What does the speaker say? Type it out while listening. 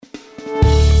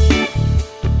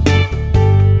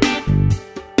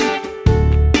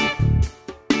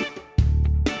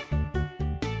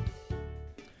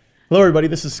Hello, everybody.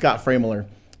 This is Scott Framler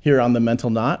here on The Mental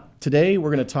Knot. Today, we're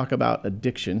going to talk about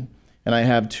addiction, and I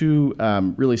have two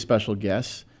really special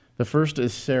guests. The first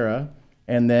is Sarah,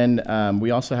 and then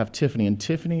we also have Tiffany. And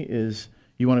Tiffany is,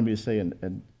 you wanted me to say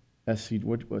an SC,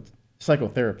 what's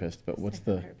psychotherapist, but what's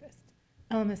the?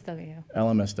 LMSW.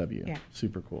 LMSW. Yeah.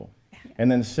 Super cool. Yeah.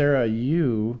 And then Sarah,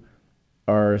 you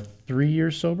are 3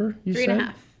 years sober, you said?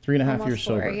 3.5. 3.5 Almost years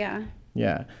 4, sober. yeah.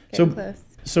 Yeah. Getting close.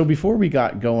 So before we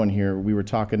got going here, we were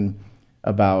talking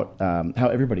about how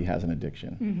everybody has an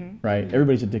addiction, right? Mm-hmm.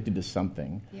 Everybody's addicted to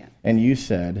something. Yeah. And you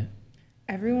said?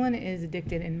 Everyone is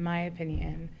addicted, in my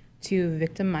opinion, to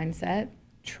victim mindset,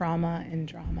 trauma, and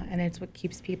drama. And it's what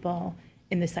keeps people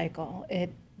in the cycle.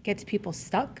 It gets people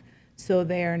stuck so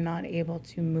they are not able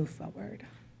to move forward.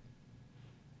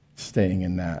 Staying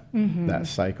in that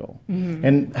cycle. Mm-hmm.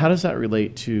 And how does that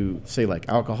relate to, say, like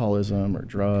alcoholism or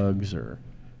drugs or?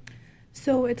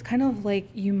 So it's kind of like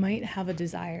you might have a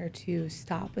desire to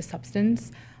stop a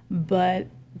substance, but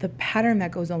the pattern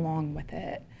that goes along with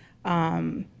it,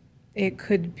 it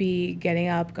could be getting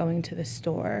up, going to the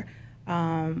store,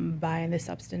 buying the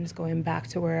substance, going back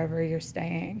to wherever you're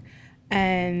staying.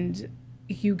 And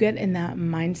you get in that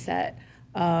mindset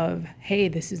of, hey,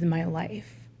 this is my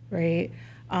life, right?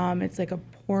 It's like a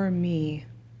poor me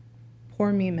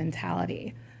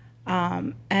mentality.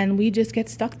 And we just get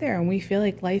stuck there and we feel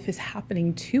like life is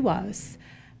happening to us.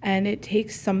 And it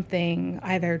takes something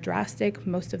either drastic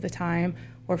most of the time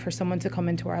or for someone to come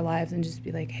into our lives and just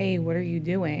be like, hey, what are you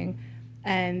doing?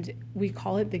 And we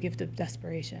call it the gift of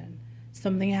desperation.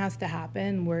 Something has to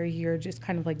happen where you're just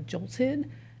kind of like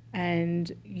jolted and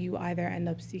you either end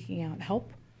up seeking out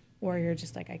help or you're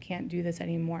just like, I can't do this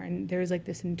anymore. And there's like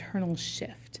this internal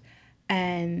shift.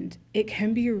 And it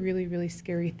can be a really, really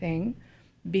scary thing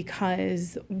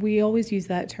because we always use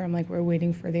that term like we're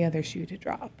waiting for the other shoe to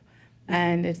drop.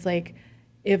 And it's like,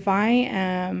 if I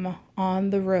am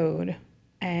on the road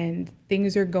and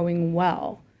things are going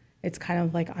well, it's kind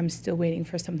of like I'm still waiting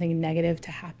for something negative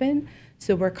to happen.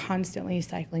 So we're constantly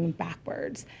cycling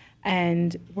backwards.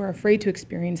 And we're afraid to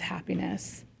experience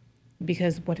happiness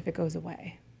because what if it goes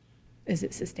away? Is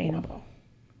it sustainable?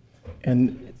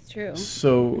 And It's true.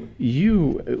 So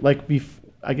you, like,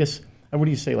 I guess, what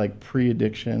do you say, like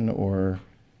pre-addiction or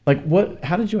like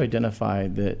how did you identify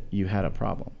that you had a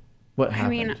problem? What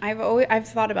happened? I mean, I've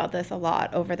thought about this a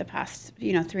lot over the past,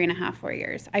 3.5, 4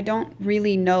 years. I don't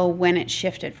really know when it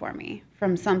shifted for me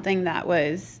from something that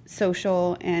was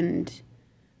social and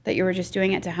that you were just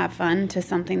doing it to have fun to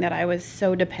something that I was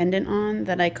so dependent on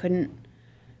that I couldn't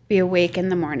be awake in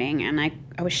the morning, and I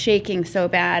was shaking so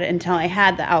bad until I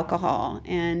had the alcohol,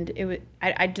 and it was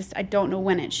I don't know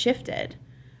when it shifted.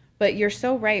 But you're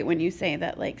so right when you say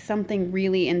that like something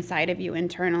really inside of you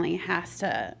internally has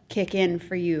to kick in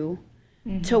for you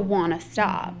to want to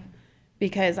stop.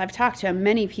 Because I've talked to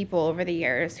many people over the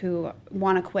years who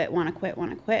want to quit,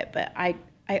 but I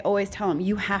always tell them,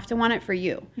 you have to want it for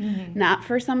you, not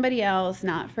for somebody else,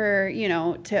 not for,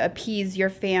 to appease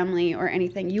your family or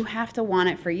anything. You have to want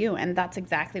it for you. And that's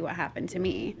exactly what happened to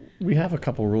me. We have a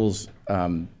couple rules,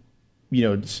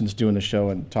 since doing the show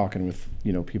and talking with,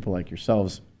 people like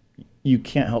yourselves. You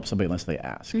can't help somebody unless they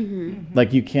ask.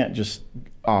 Like you can't just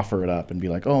offer it up and be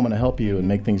like, oh, I'm going to help you and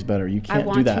make things better. You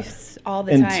can't do that all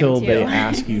the time until too. they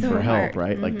ask you for help, hard.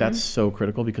 right? Like that's so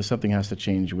critical because something has to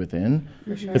change within.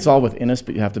 For sure. It's all within us,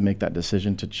 but you have to make that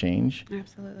decision to change.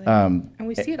 Absolutely. And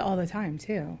we see it all the time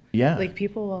too. Yeah. Like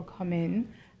people will come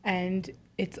in and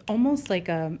it's almost like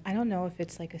I don't know if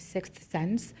it's like a sixth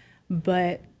sense,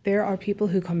 but there are people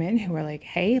who come in who are like,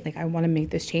 hey, like I want to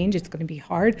make this change. It's going to be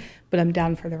hard, but I'm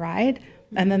down for the ride.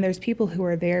 And then there's people who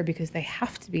are there because they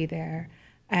have to be there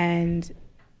and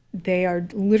they are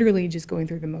literally just going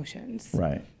through the motions.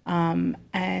 Right. And,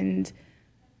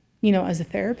 as a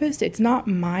therapist, it's not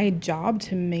my job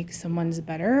to make someone's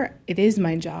better. It is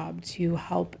my job to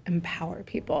help empower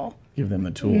people. Give them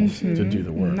the tools to do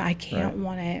the work. I can't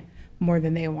want it more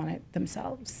than they want it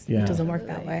themselves. Yeah. It doesn't work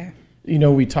that way.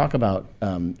 We talk about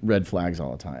red flags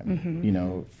all the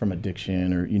time, from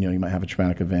addiction or, you might have a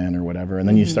traumatic event or whatever. And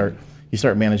then you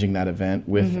start managing that event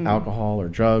with alcohol or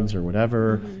drugs or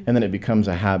whatever. And then it becomes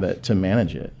a habit to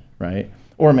manage it, right?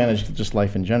 Or manage just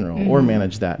life in general or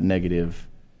manage that negative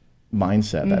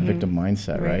mindset, that victim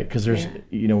mindset, right? Because there's,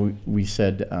 we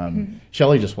said,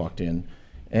 Shelly just walked in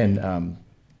and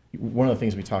one of the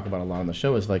things we talk about a lot on the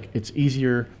show is like, it's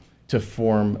easier to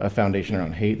form a foundation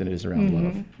around hate than it is around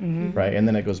love, right? And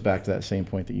then it goes back to that same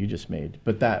point that you just made.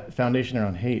 But that foundation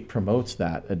around hate promotes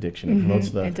that addiction. It promotes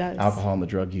the alcohol and the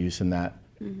drug use and that,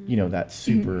 that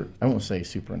super, I won't say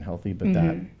super unhealthy, but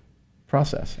that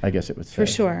process, I guess it would say. For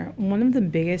sure. One of the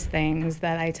biggest things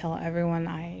that I tell everyone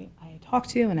I talk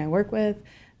to and I work with,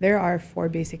 there are 4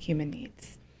 basic human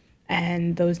needs.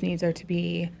 And those needs are to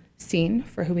be seen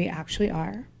for who we actually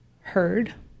are,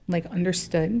 heard, like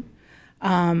understood,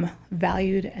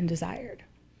 valued, and desired.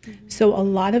 So a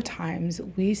lot of times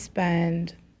we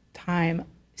spend time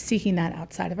seeking that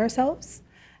outside of ourselves.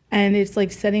 And it's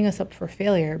like setting us up for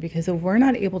failure, because if we're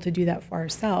not able to do that for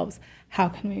ourselves, how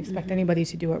can we expect anybody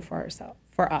to do it for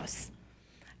us?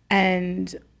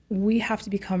 And we have to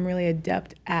become really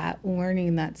adept at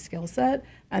learning that skill set.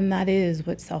 And that is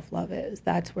what self-love is.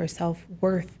 That's where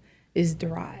self-worth is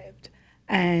derived.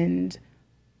 And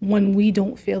when we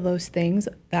don't feel those things,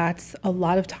 that's a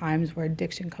lot of times where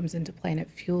addiction comes into play, and it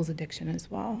fuels addiction as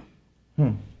well.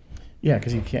 Yeah,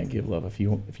 because you can't give love if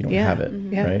you don't Yeah. have it,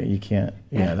 Yeah. right? You can't.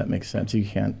 Yeah, Yeah. that makes sense. You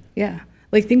can't. Yeah.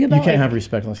 Like think about You can't like, have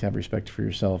respect unless you have respect for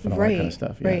yourself and all that kind of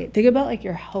stuff. Yeah. Right. Think about like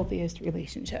your healthiest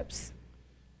relationships,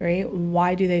 right?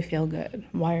 Why do they feel good?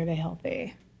 Why are they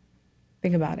healthy?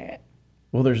 Think about it.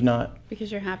 Well, there's not.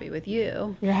 Because you're happy with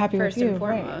you. You're happy first with you, and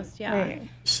foremost. right? Yeah. Right.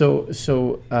 So,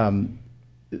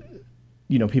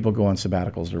 people go on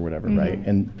sabbaticals or whatever, right?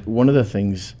 And one of the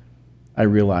things I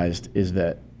realized is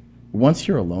that once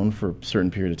you're alone for a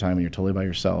certain period of time and you're totally by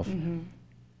yourself,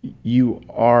 you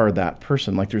are that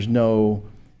person. Like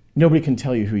nobody can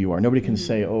tell you who you are. Nobody can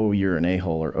say, oh, you're an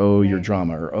a-hole, or oh, you're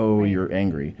drama, or oh, you're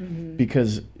angry.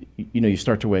 Because, you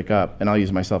start to wake up, and I'll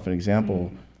use myself as an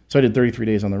example. So I did 33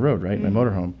 days on the road, right, in my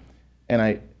motorhome. And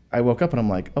I woke up and I'm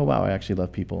like, oh, wow, I actually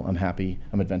love people. I'm happy.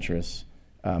 I'm adventurous.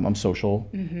 I'm social.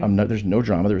 There's no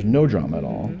drama. There's no drama at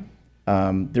all.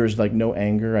 There's like no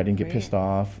anger. I didn't get pissed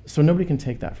off. So nobody can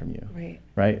take that from you.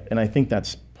 Right. And I think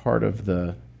that's part of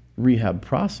the rehab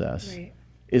process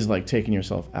is like taking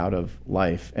yourself out of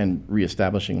life and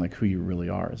reestablishing like who you really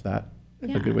are. Is that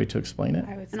a good way to explain it?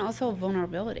 I would say. And also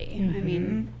vulnerability. I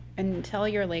mean, until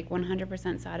you're like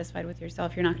 100% satisfied with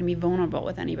yourself, you're not going to be vulnerable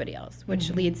with anybody else, which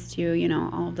leads to,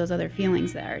 all of those other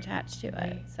feelings that are attached to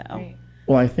it. So, Right.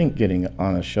 Well, I think getting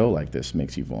on a show like this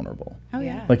makes you vulnerable. oh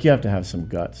yeah. Like you have to have some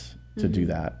guts to do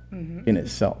that in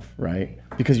itself, right?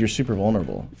 Because you're super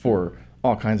vulnerable for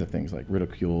all kinds of things like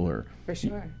ridicule or. For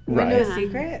sure. Right. You know a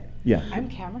secret? Yeah. I'm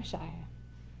camera shy.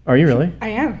 Are you really? I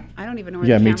am. I don't even know where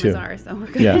Yeah, the me cameras too. are, so we're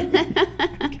good.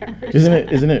 Yeah.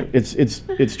 Isn't it? It's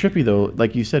trippy though.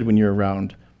 Like you said, when you're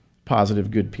around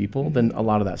positive, good people, then a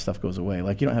lot of that stuff goes away.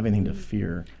 Like you don't have anything to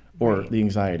fear or the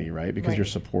anxiety, right? Because you're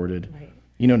supported. Right.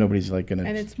 Nobody's like gonna.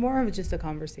 And it's more of just a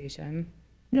conversation.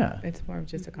 Yeah. It's more of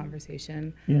just a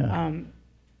conversation. Yeah.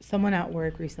 Someone at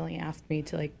work recently asked me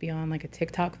to like be on like a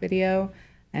TikTok video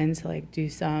and to like do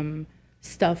some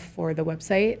stuff for the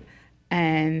website.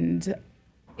 And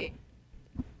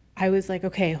I was like,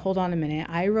 okay, hold on a minute.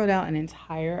 I wrote out an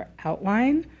entire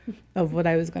outline of what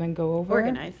I was going to go over.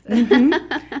 Organized.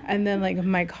 And then like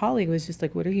my colleague was just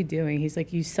like, what are you doing? He's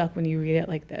like, you suck when you read it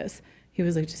like this. He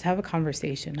was like, just have a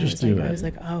conversation. Just do it. I was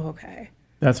like, oh, okay.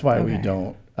 That's why we Okay.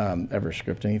 don't ever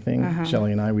script anything.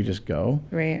 Shelly and I, we just go.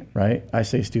 Right. Right? I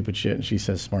say stupid shit and she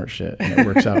says smart shit, and it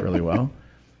works out really well.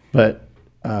 But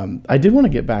I did want to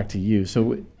get back to you.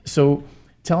 So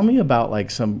tell me about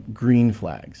like some green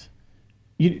flags.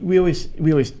 We always,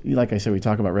 like I said, we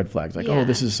talk about red flags. Like, Yeah. oh,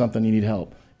 this is something you need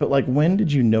help. But like, when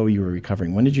did you know you were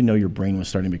recovering? When did you know your brain was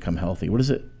starting to become healthy? What is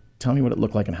it? Tell me what it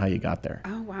looked like and how you got there.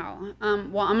 Oh, wow.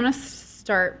 Well, I'm going to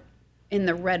start in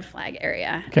the red flag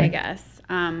area, Okay. I guess.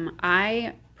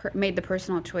 I made the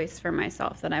personal choice for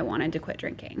myself that I wanted to quit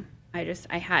drinking. I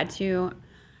had to.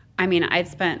 I mean, I'd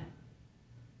spent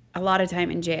a lot of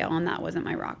time in jail, and that wasn't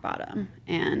my rock bottom.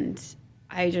 And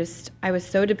I was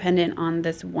so dependent on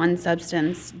this one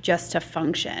substance just to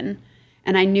function.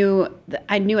 And I knew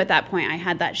at that point I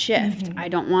had that shift. I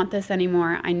don't want this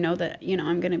anymore. I know that,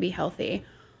 I'm going to be healthy.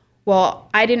 Well,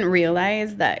 I didn't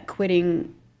realize that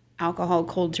quitting alcohol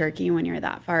cold turkey when you're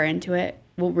that far into it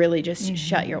will really just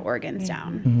shut your organs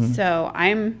down. So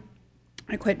I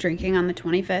quit drinking on the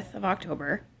 25th of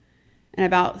October. And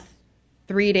about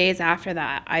 3 days after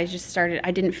that, I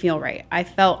didn't feel right. I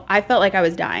felt like I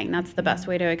was dying. That's the best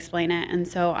way to explain it. And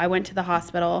so I went to the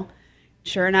hospital.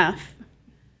 Sure enough,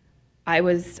 I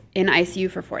was in ICU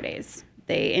for 4 days.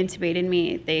 They intubated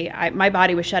me. My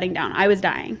body was shutting down. I was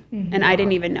dying, and I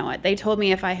didn't even know it. They told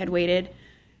me if I had waited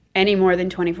any more than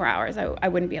 24 hours, I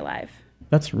wouldn't be alive.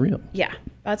 That's real. Yeah,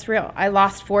 that's real. I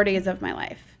lost 4 days of my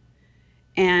life.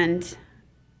 And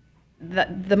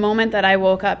the moment that I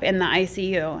woke up in the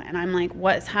ICU and I'm like,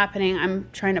 what's happening? I'm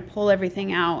trying to pull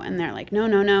everything out. And they're like, no.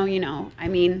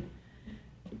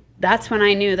 That's when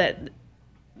I knew that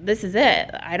this is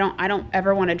it. I don't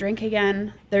ever want to drink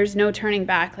again. There's no turning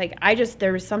back. Like,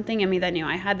 there was something in me that knew.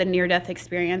 I had the near-death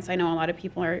experience. I know a lot of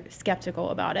people are skeptical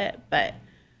about it, but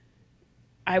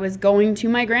I was going to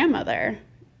my grandmother,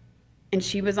 and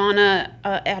she was on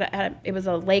it was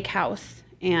a lake house,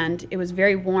 and it was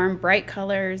very warm, bright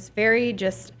colors,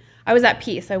 I was at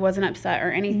peace. I wasn't upset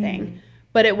or anything,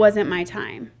 but it wasn't my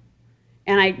time.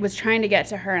 And I was trying to get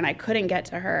to her, and I couldn't get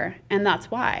to her, and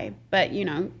that's why. But, you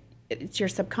know, it's your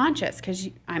subconscious, because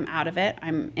I'm out of it.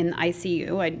 I'm in the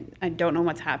ICU. I don't know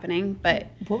what's happening, but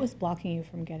What was blocking you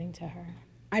from getting to her?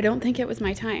 I don't think it was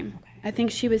my time. Okay. I think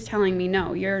she was telling me,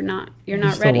 no, you're not still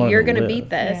ready. wanted You're to going to live. beat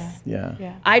this.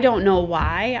 Yeah. I don't know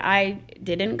why I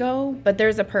didn't go, but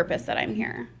there's a purpose that I'm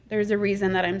here. There's a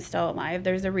reason that I'm still alive.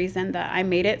 There's a reason that I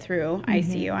made it through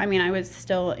ICU. I mean, I was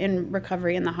still in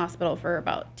recovery in the hospital for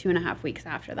about 2.5 weeks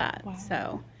after that. Wow.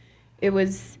 So it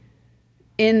was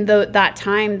in that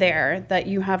time there that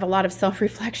you have a lot of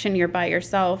self-reflection. You're by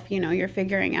yourself. You know, you're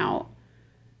figuring out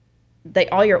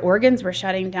that all your organs were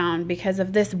shutting down because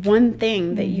of this one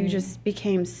thing that you just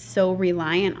became so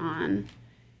reliant on.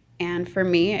 And for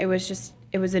me, it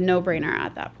was a no-brainer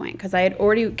at that point, because I had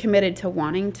already committed to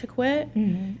wanting to quit.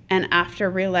 And after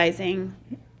realizing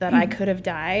that I could have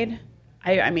died,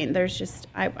 I mean,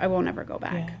 I won't ever go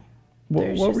back.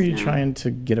 Yeah. What were you trying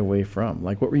to get away from?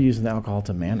 Like, what were you using the alcohol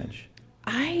to manage?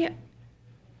 I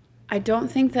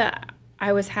don't think that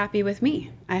I was happy with me.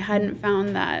 I hadn't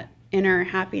found that inner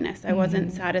happiness. I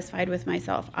wasn't satisfied with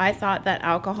myself. I thought that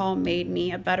alcohol made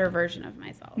me a better version of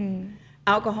myself.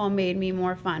 Alcohol made me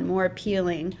more fun, more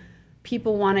appealing.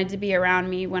 People wanted to be around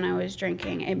me when I was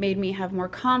drinking. It made me have more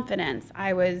confidence.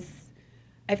 I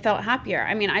felt happier.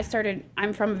 I mean,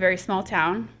 I'm from a very small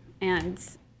town, and,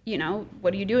 you know,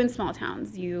 what do you do in small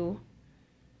towns? You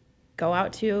go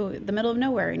out to the middle of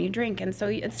nowhere and you drink. And so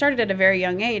it started at a very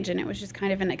young age, and it was just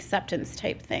kind of an acceptance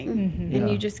type thing. And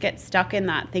you just get stuck in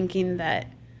that, thinking that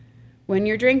when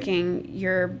you're drinking,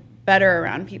 you're better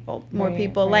around people. More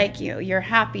people like you. You're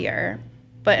happier.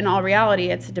 But in all reality,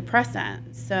 it's a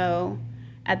depressant. So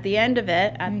at the end of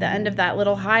it, at the end of that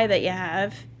little high that you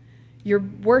have, you're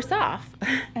worse off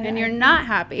and you're not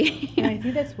happy. And I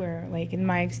think that's where, like, in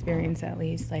my experience at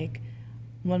least, like,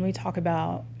 when we talk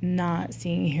about not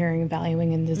seeing, hearing,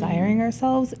 valuing, and desiring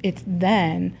ourselves, it's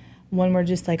then when we're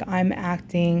just like, I'm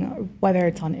acting, whether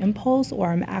it's on impulse or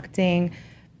I'm acting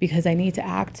because I need to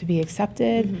act to be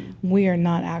accepted, we are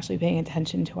not actually paying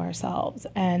attention to ourselves.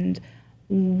 And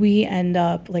we end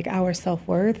up, like, our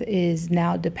self-worth is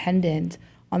now dependent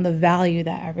on the value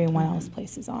that everyone else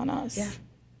places on us.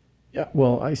 Yeah.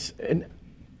 Well,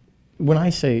 when I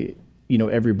say, you know,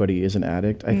 everybody is an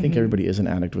addict, I think everybody is an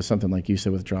addict with something, like you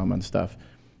said, with drama and stuff.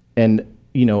 And,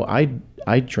 you know,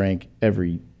 I drank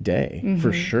every day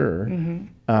for sure,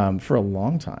 for a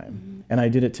long time. And I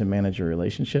did it to manage a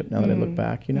relationship, now that I look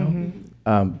back, you know,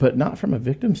 but not from a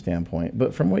victim standpoint,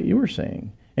 but from what you were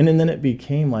saying. And then it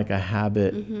became like a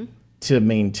habit to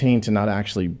maintain, to not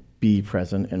actually be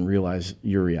present and realize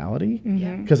your reality,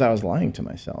 because I was lying to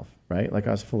myself, right? Like,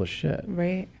 I was full of shit.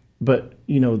 Right. But,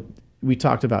 you know, we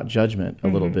talked about judgment a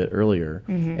little bit earlier,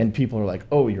 and people are like,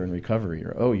 oh, you're in recovery,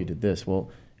 or oh, you did this. Well,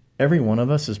 every one of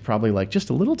us is probably like just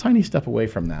a little tiny step away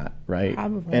from that, right?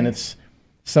 Probably. And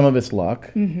some of it's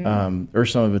luck, or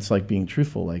some of it's like being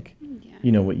truthful. Like,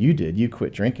 you know, what you did, you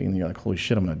quit drinking, and you're like, holy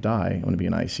shit, I'm going to die. I'm going to be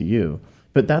in ICU.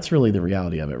 But that's really the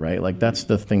reality of it, right? Like, that's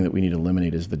the thing that we need to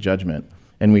eliminate, is the judgment.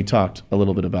 And we talked a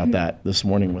little bit about that this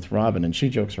morning with Robin, and she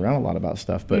jokes around a lot about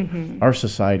stuff, but our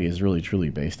society is really, truly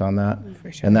based on that.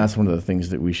 For sure. And that's one of the things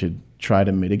that we should try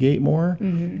to mitigate more,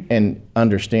 and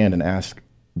understand and ask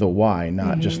the why,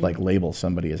 not just like label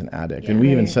somebody as an addict. And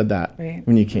we even said that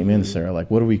when you came in, Sarah, like,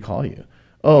 what do we call you?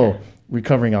 Oh,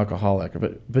 recovering alcoholic.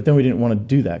 But then we didn't want to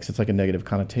do that because it's like a negative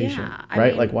connotation, I right?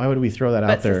 mean, like, why would we throw that out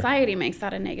But there? society makes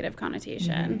that a negative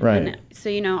connotation. Right. And so,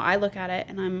 you know, I look at it,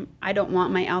 and I don't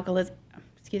want my alcoholism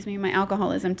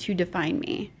to define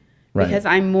me, Right. because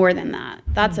I'm more than that.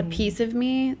 That's a piece of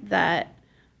me that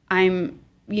I've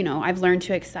learned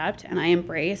to accept and I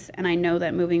embrace, and I know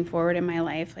that moving forward in my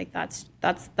life, like, that's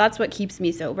what keeps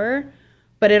me sober.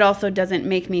 But it also doesn't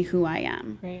make me who I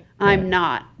am. Right. I'm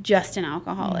not just an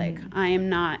alcoholic. I am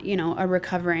not, you know, a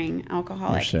recovering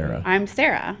alcoholic. You're Sarah. I'm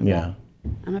Sarah. Yeah.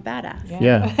 I'm a badass.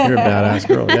 Yeah, you're a badass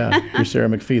girl. Yeah, you're Sarah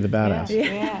McPhee, the badass.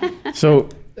 Yeah. So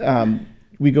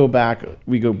we go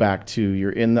back to,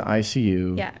 you're in the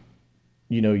ICU. Yeah.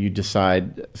 You know, you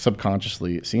decide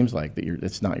subconsciously, it seems like, that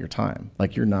it's not your time.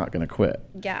 Like, you're not going to quit.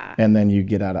 Yeah. And then you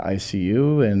get out of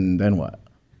ICU, and then what?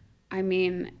 I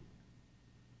mean,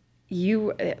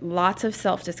 lots of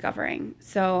self-discovering.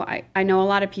 So I know a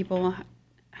lot of people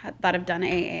that have done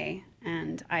AA,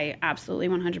 and I absolutely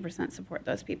 100% support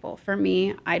those people. For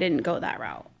me, I didn't go that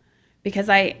route because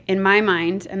in my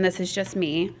mind, and this is just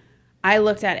me, I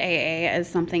looked at AA as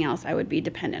something else I would be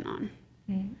dependent on.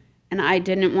 Mm. And I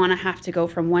didn't want to have to go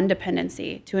from one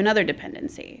dependency to another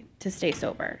dependency to stay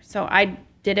sober. So I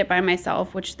did it by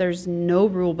myself, which there's no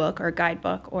rule book or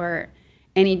guidebook or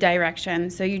any direction.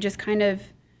 So you just kind of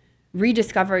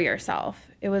rediscover yourself.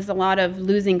 It was a lot of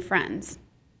losing friends.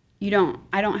 I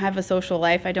don't have a social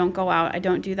life. I don't go out. I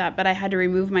don't do that. But I had to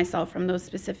remove myself from those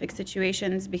specific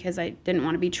situations because I didn't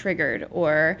want to be triggered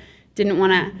or didn't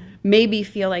want to maybe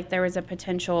feel like there was a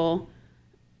potential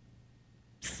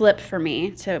slip for me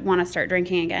to want to start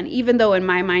drinking again. Even though in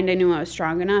my mind I knew I was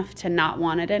strong enough to not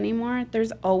want it anymore,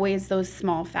 there's always those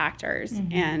small factors.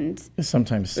 And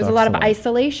sometimes there's a lot of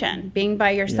isolation, being by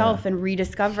yourself and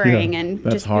rediscovering and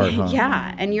that's just hard, huh?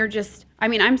 Yeah, and you're just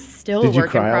I'm still a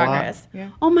work in progress. Yeah.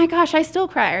 Oh my gosh, I still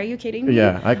cry. Are you kidding me?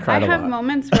 Yeah, I cried a lot. I have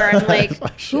moments where I'm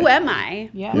like, who am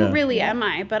I? Yeah. Who really am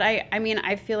I? But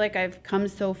I feel like I've come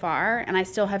so far and I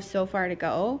still have so far to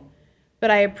go. But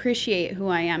I appreciate who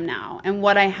I am now and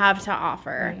what I have to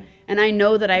offer. Right. And I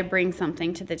know that I bring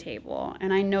something to the table.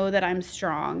 And I know that I'm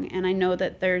strong. And I know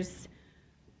that there's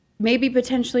maybe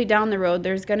potentially down the road,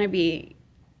 there's going to be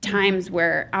times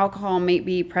where alcohol may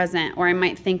be present or I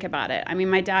might think about it.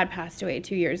 My dad passed away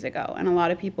 2 years ago. And a lot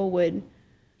of people would,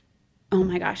 oh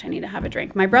my gosh, I need to have a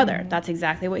drink. My brother, that's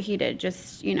exactly what he did.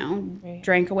 Just,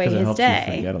 drank away his day.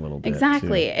 You forget a little bit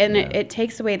exactly. Too. And it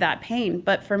takes away that pain.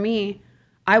 But for me,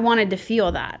 I wanted to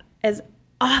feel that. As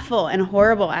awful and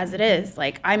horrible as it is,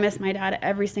 like I miss my dad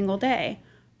every single day,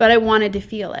 but I wanted to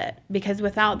feel it because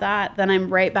without that, then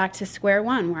I'm right back to square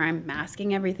one where I'm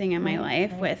masking everything in my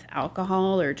life with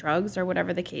alcohol or drugs or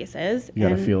whatever the case is. You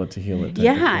got to feel it to heal it.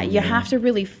 Yeah, you have to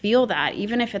really feel that,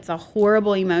 even if it's a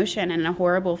horrible emotion and a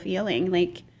horrible feeling.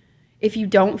 Like if you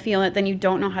don't feel it, then you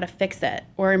don't know how to fix it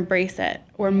or embrace it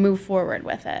or move forward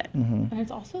with it. And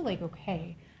it's also like,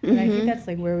 okay. And I think that's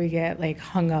like where we get like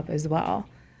hung up as well.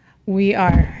 We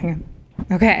are,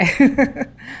 okay.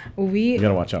 You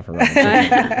gotta watch out for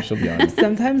Robin. She'll be on.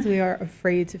 Sometimes we are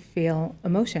afraid to feel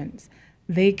emotions.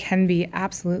 They can be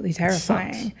absolutely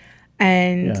terrifying.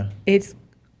 And it's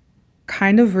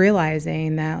kind of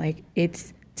realizing that like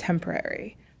it's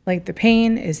temporary. Like the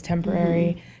pain is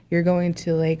temporary. You're going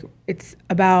to like, it's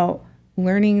about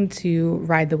learning to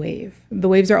ride the wave. The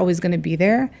waves are always going to be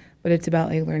there, but it's about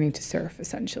like learning to surf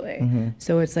essentially.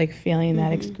 So it's like feeling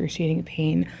that excruciating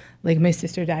pain. Like my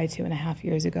sister died 2.5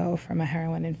 years ago from a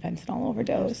heroin and fentanyl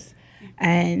overdose.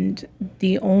 And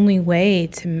the only way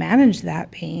to manage that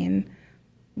pain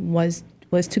was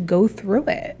to go through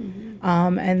it.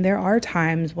 And there are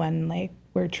times when like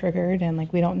we're triggered and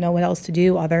like we don't know what else to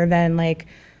do other than like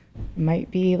might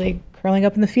be like curling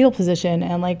up in the fetal position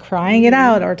and like crying it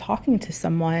out or talking to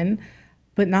someone,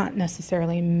 but not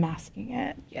necessarily masking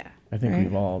it. Yeah. I think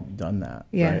we've all done that,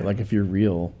 Yeah. right? Like if you're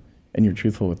real and you're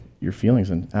truthful with your feelings,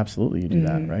 then absolutely you do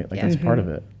that, right? Like that's part of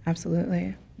it.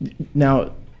 Absolutely.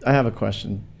 Now, I have a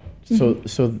question. So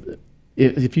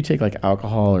if you take like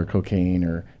alcohol or cocaine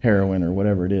or heroin or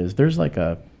whatever it is, there's like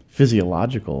a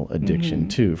physiological addiction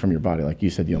too from your body. Like you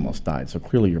said, you almost died. So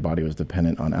clearly your body was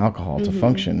dependent on alcohol to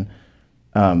function.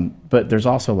 But there's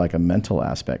also like a mental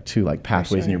aspect too, like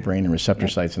pathways in your brain and receptor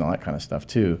sites and all that kind of stuff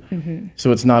too.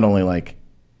 So it's not only like,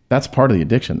 that's part of the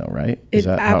addiction though, right? Is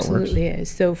that how it works? It absolutely is.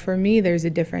 So for me, there's a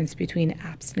difference between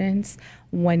abstinence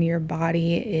when your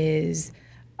body is,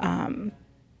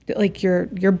 like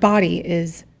your body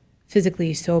is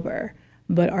physically sober,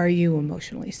 but are you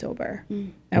emotionally sober?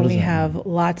 And we have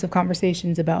lots of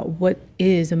conversations about what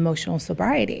is emotional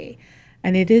sobriety.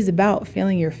 And it is about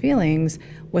feeling your feelings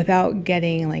without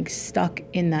getting like stuck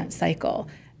in that cycle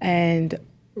and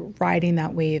riding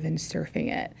that wave and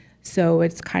surfing it. So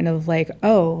it's kind of like,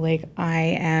 oh, like I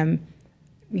am,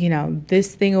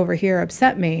 this thing over here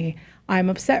upset me. I'm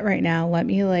upset right now. Let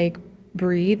me like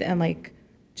breathe and like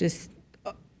just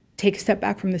take a step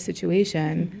back from the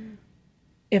situation.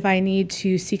 If I need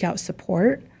to seek out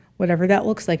support, whatever that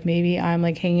looks like, maybe I'm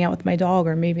like hanging out with my dog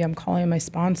or maybe I'm calling my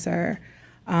sponsor.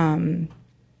 And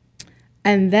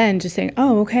then just saying,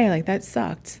 oh, okay, like that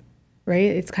sucked, right?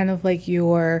 It's kind of like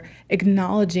you're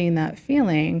acknowledging that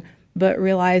feeling, but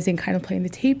realizing, kind of playing the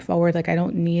tape forward, like I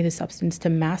don't need a substance to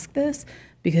mask this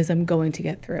because I'm going to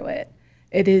get through it.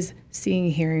 It is seeing,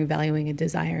 hearing, valuing, and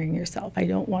desiring yourself. I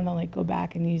don't want to like go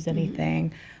back and use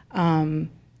anything. I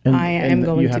am going to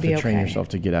be okay. You have to train yourself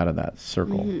to get out of that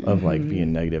circle of like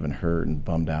being negative and hurt and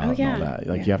bummed out and all that.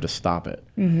 Like you have to stop it.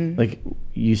 Like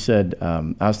you said,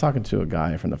 I was talking to a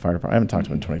guy from the fire department. I haven't talked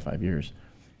to him in 25 years.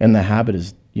 And the habit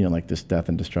is you know, like this death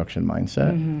and destruction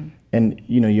mindset. And,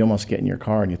 you know, you almost get in your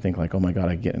car and you think like, oh my God,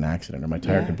 I get in an accident, or my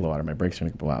tire could blow out, or my brakes are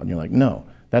going to blow out. And you're like, no,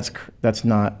 that's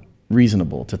not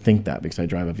reasonable to think that, because I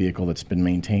drive a vehicle that's been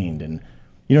maintained. And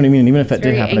you know what I mean? And even if that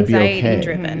did happen, it'd be okay.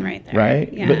 Driven right there.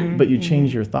 Right? Yeah. But you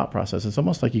change your thought process. It's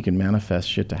almost like you can manifest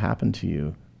shit to happen to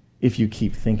you if you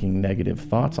keep thinking negative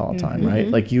thoughts all the time, right?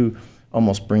 Like you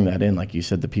almost bring that in, like you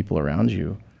said, the people around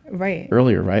you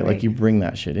earlier, right? Like you bring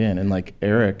that shit in. And like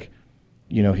Eric,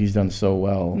 you know, he's done so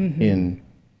well in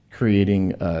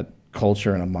creating a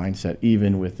culture and a mindset,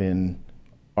 even within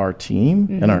our team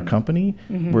and our company,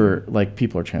 where like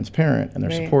people are transparent and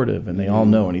they're supportive, and they all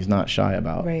know, and he's not shy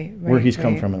about where he's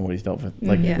come from and what he's dealt with.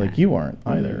 Like like you aren't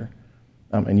either,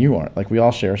 and you aren't. Like we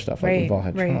all share stuff. Like we've all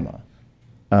had trauma.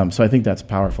 So I think that's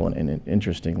powerful and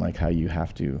interesting. Like how you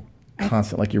have to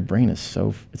like your brain is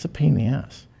it's a pain in the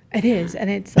ass. It is, and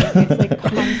it's like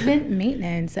constant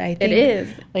maintenance. I think it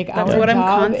is. Like that's what I'm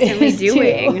constantly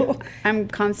doing. I'm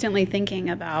constantly thinking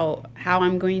about how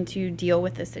I'm going to deal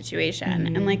with this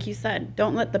situation. And like you said,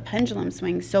 don't let the pendulum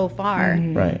swing so far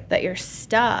that you're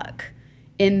stuck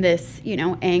in this, you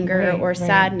know, anger or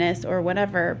sadness or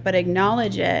whatever. But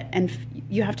acknowledge it, and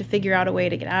you have to figure out a way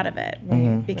to get out of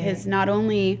it. Because not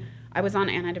only I was on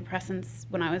antidepressants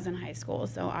when I was in high school,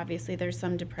 so obviously there's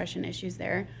some depression issues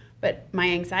there. But my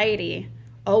anxiety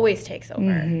always takes over.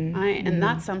 And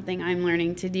that's something I'm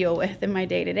learning to deal with in my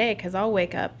day-to-day, because I'll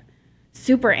wake up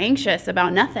super anxious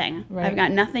about nothing. I've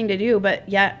got nothing to do, but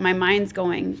yet my mind's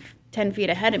going 10 feet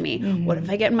ahead of me. What if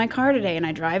I get in my car today and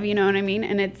I drive, you know what I mean?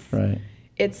 And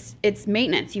it's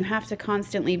maintenance. You have to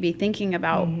constantly be thinking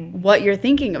about what you're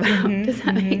thinking about. Does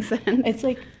that make sense? It's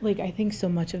like I think so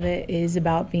much of it is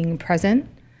about being present.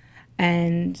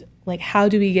 And like, how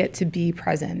do we get to be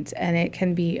present? And it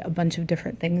can be a bunch of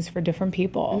different things for different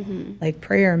people, like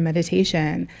prayer,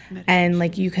 meditation. And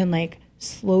like you can like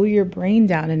slow your brain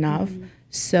down enough.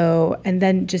 So, and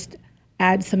then just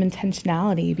add some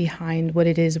intentionality behind what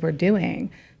it is we're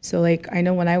doing. So like, I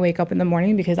know when I wake up in the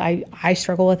morning, because I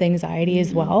struggle with anxiety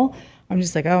as well, I'm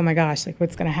just like, oh my gosh, like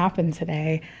what's going to happen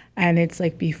today? And it's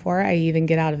like, before I even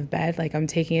get out of bed, like I'm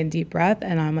taking a deep breath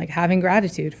and I'm like having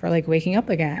gratitude for like waking up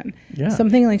again.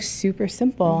 Something like super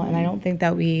simple. And I don't think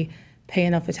that we pay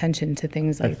enough attention to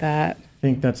things like that. I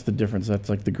think that's the difference. That's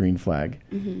like the green flag,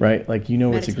 right? Like, you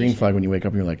know, it's a green flag when you wake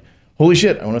up and you're like, holy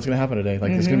shit, I wonder what's going to happen today.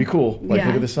 Like, it's going to be cool. Like,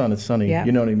 look at the sun. It's sunny.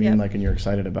 You know what I mean? Like, and you're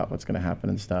excited about what's going to happen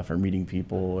and stuff, or meeting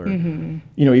people, or, you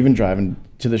know, even driving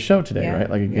to the show today, right?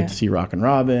 Like, I get to see Rock and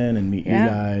Robin and meet you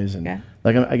guys. And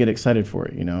like, I get excited for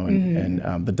it, you know,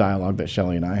 and the dialogue that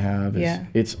Shelly and I have is,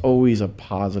 it's always a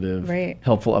positive,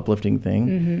 helpful, uplifting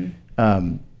thing.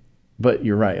 But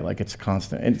you're right. Like, it's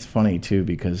constant. And it's funny too,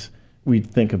 because we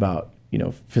think about, you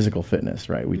know, physical fitness,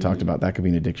 right? We talked about that could be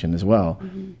an addiction as well.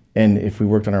 And if we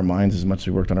worked on our minds as much as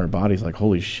we worked on our bodies, like,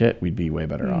 holy shit, we'd be way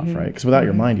better off, right? Because without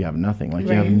your mind, you have nothing. Like,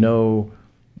 you have no,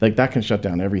 like, that can shut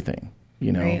down everything,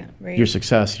 you know, your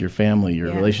success, your family,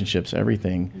 your relationships,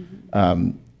 everything.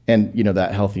 And, you know,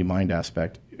 that healthy mind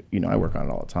aspect, you know, I work on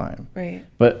it all the time.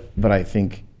 But I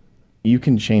think you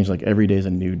can change, like, every day is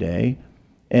a new day.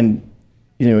 And,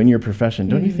 you know, in your profession,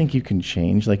 don't you think you can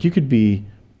change? Like, you could be,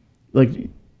 like,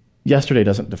 yesterday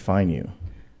doesn't define you.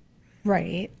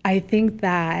 Right. I think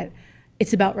that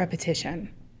it's about repetition,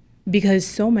 because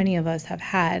so many of us have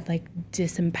had like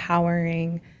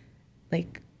disempowering,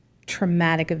 like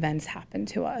traumatic events happen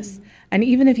to us. And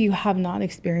even if you have not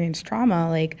experienced trauma,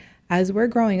 like as we're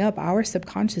growing up, our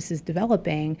subconscious is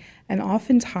developing. And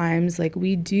oftentimes, like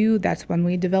that's when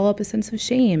we develop a sense of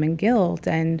shame and guilt.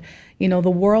 And, you know,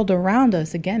 the world around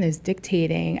us, again, is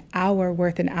dictating our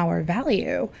worth and our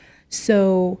value.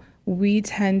 So we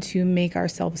tend to make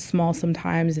ourselves small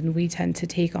sometimes, and we tend to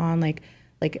take on like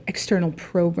external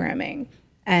programming,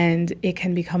 and it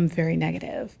can become very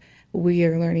negative. We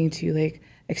are learning to like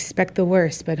expect the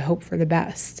worst but hope for the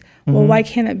best. Well, why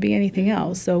can't it be anything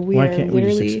else? So why can't we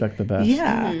just expect the best?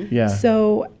 Yeah.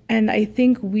 So, and I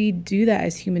think we do that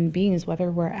as human beings, whether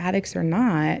we're addicts or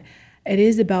not. It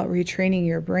is about retraining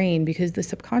your brain, because the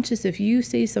subconscious, if you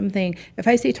say something, if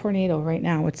I say tornado right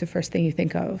now, what's the first thing you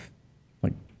think of?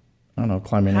 I don't know,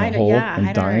 climbing in a hole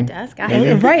and dying.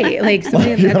 Right, like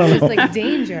something that's just like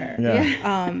danger.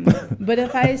 But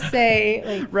if I say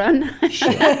like run,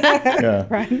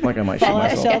 run, like I might shoot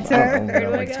myself. Shelter.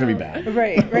 Like, it's gonna be bad.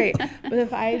 Right. But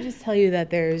if I just tell you that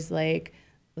there's like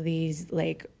these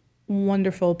like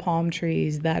wonderful palm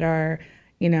trees that are,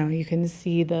 you know, you can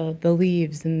see the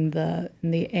leaves in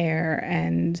the air,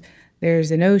 and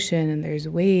there's an ocean and there's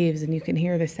waves and you can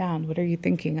hear the sound, what are you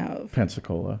thinking of?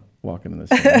 Pensacola. walking in the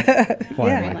sun,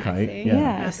 flying Yeah. my kite. Relaxing.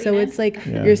 Yeah. So it's like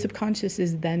Yeah. your subconscious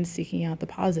is then seeking out the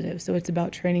positive. So it's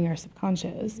about training our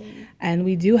subconscious. And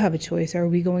we do have a choice. Are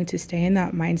we going to stay in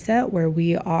that mindset where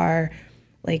we are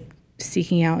like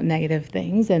seeking out negative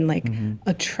things and like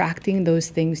attracting those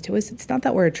things to us? It's not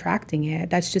that we're attracting it.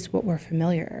 That's just what we're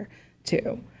familiar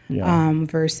to. Yeah.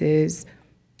 Versus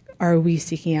are we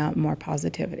seeking out more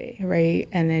positivity, right?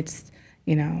 And it's,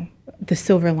 you know, the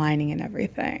silver lining in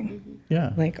everything.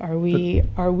 Yeah. Like, are we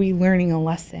learning a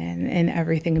lesson in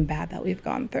everything bad that we've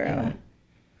gone through?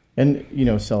 And, you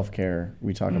know, self-care,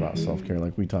 we talk about self-care,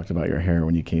 like we talked about your hair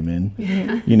when you came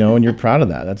in, you know, and you're proud of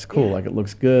that. That's cool. Like it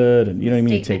looks good. And you know what I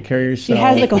mean? You take care of yourself. She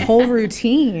has like a whole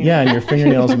routine. Yeah. And your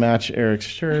fingernails match Eric's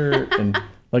shirt. And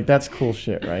like, that's cool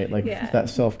shit, right? Like that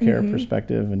self-care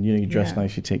perspective, and, you know, you dress Yeah.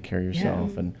 nice, you take care of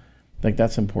yourself. And like,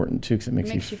 that's important too, because it makes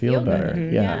you makes you feel feel better. better.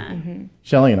 Yeah. Yeah.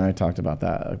 Shelly and I talked about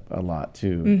that a lot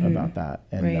too, about that.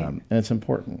 And, Right. and it's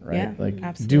important, right? Yeah, Like do what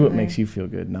absolutely. makes you feel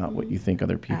good, not what you think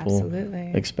other people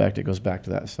Absolutely. expect. It goes back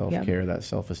to that self-care, that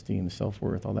self-esteem,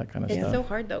 self-worth, all that kind of It's stuff. so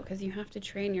hard though, because you have to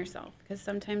train yourself. Because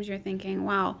sometimes you're thinking,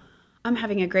 wow, I'm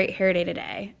having a great hair day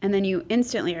today. And then you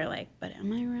instantly are like, but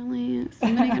am I really? Is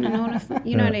somebody going to notice?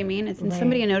 You know what I mean? It's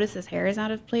somebody notices hair is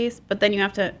out of place, but then you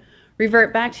have to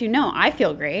revert back to, no, I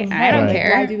feel great. I don't Right.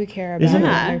 care. Why do we care about Isn't it-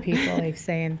 other people like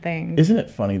saying things? Isn't it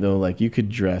funny though? Like you could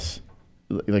dress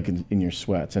like in your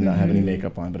sweats and not have any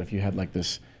makeup on, but if you had like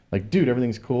this, like, dude,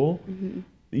 everything's cool,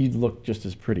 you'd look just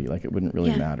as pretty. Like it wouldn't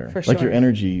really Yeah, matter. for Like your sure.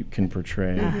 energy can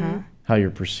portray how you're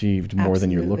perceived more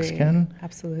than your looks Absolutely. can.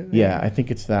 Absolutely. Yeah, I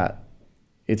think it's that.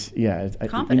 It's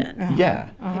Confidence. Yeah,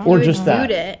 Or or you just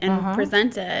that. exude it and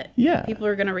present it. Yeah. People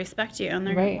are going to respect you. And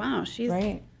they're Right. like, wow, she's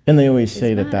Right. And they always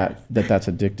say badass. that's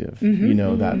addictive. You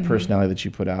know, that personality that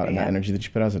you put out and that Yep. energy that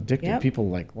you put out is addictive. Yep. People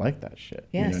like that shit.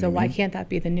 Yeah. You know So what I why mean? can't that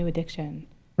be the new addiction?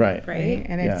 Right. Right.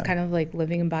 And Yeah. it's kind of like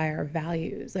living by our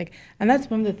values. Like, and that's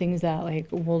one of the things that like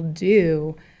we'll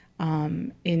do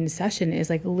in session is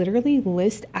like literally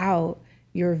list out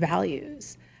your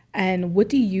values and what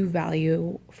do you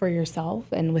value for yourself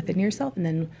and within yourself, and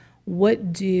then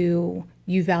what do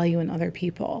you value in other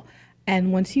people.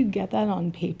 And once you get that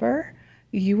on paper,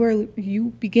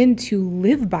 you begin to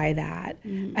live by that,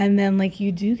 and then like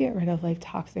you do get rid of like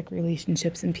toxic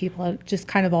relationships and people. It just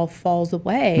kind of all falls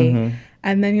away,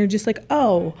 and then you're just like,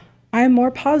 oh, I'm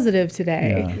more positive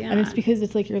today. Yeah. And it's because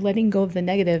it's like you're letting go of the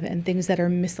negative and things that are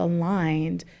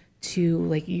misaligned to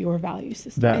like your value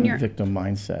system. That And you're- victim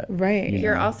mindset. Right. you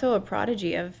You're know? also a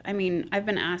prodigy of, I mean, I've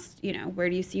been asked, you know, where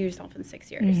do you see yourself in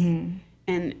 6 years?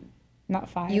 And Not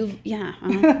 5. you,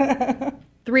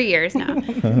 3 years now.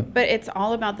 But it's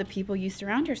all about the people you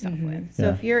surround yourself with. So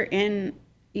Yeah. if you're in,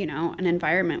 you know, an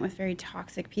environment with very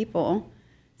toxic people,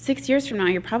 6 years from now,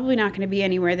 you're probably not going to be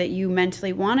anywhere that you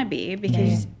mentally want to be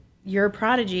because you're a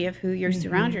prodigy of who you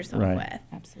surround yourself Right. with.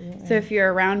 Absolutely. So if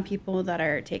you're around people that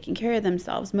are taking care of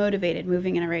themselves, motivated,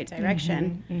 moving in a right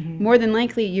direction, more than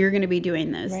likely you're going to be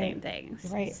doing those same things.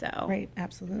 Right. So Right.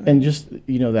 Absolutely. And just,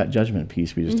 you know, that judgment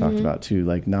piece we just talked about too,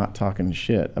 like not talking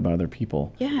shit about other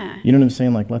people. yeah. You know what I'm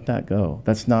saying? Like, let that go.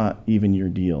 That's not even your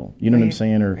deal. You know what I'm Right,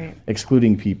 saying? Or right.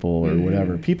 excluding people or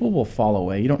whatever. People will fall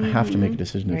away. You don't have to make a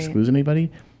decision to exclude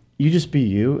anybody. You just be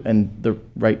you, and the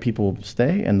right people will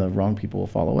stay, and the wrong people will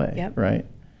fall away. Yep. Right?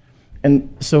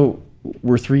 And so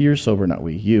we're 3 years sober, not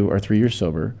we. You are 3 years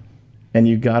sober, and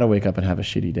you got to wake up and have a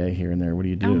shitty day here and there. What do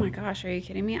you do? Oh my gosh, are you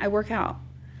kidding me? I work out.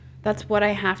 That's what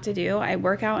I have to do. I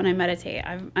work out and I meditate.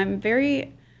 I'm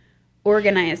very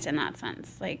organized in that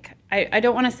sense. Like, I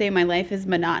don't want to say my life is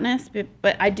monotonous,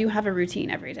 but I do have a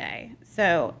routine every day.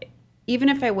 So even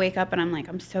if I wake up and I'm like,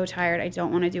 I'm so tired, I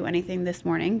don't want to do anything this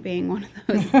morning, being one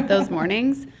of those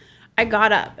mornings, I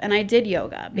got up and I did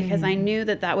yoga because I knew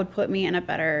that that would put me in a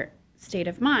better state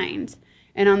of mind.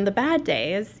 And on the bad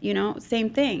days, you know, same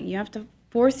thing. You have to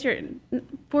force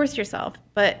yourself,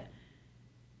 but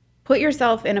put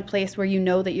yourself in a place where you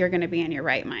know that you're going to be in your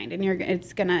right mind, and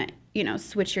it's going to, you know,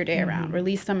 switch your day around,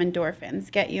 release some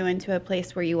endorphins, get you into a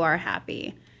place where you are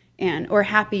happy or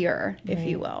happier, if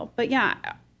you will. But yeah,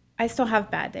 I still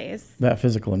have bad days. That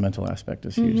physical and mental aspect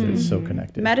is huge. It's so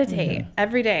connected. Meditate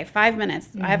every day, 5 minutes.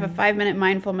 I have a 5-minute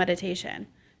mindful meditation.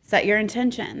 Set your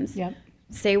intentions. Yep.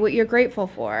 Say what you're grateful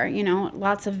for, you know,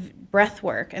 lots of breath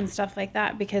work and stuff like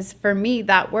that, because for me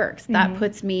that works. That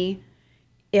puts me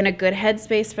in a good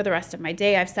headspace for the rest of my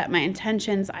day. I've set my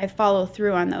intentions, I follow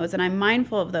through on those, and I'm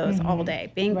mindful of those all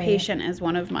day. Being patient is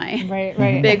one of my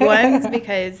Right. big ones,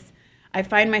 because I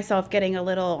find myself getting a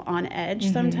little on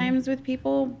edge sometimes with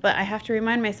people, but I have to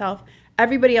remind myself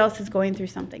everybody else is going through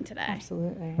something today.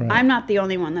 Absolutely. Right. I'm not the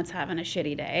only one that's having a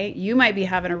shitty day. You might be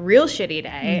having a real shitty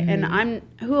day, and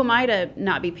who am I to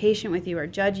not be patient with you or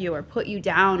judge you or put you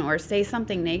down or say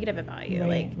something negative about you?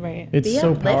 Right. Like, Right. It's Be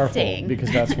so powerful uplifting.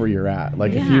 because that's where you're at.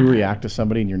 Like if you react to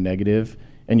somebody and you're negative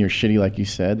and you're shitty, like you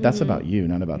said, that's about you,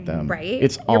 not about them. Right.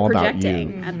 It's You're all about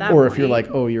projecting you. at that Or if you're point.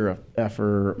 like, oh, you're a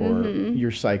effer or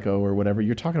you're psycho or whatever,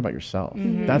 you're talking about yourself.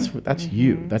 That's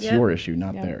you. That's Yep. your issue,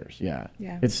 not Yep. theirs. Yeah.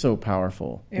 Yeah. It's so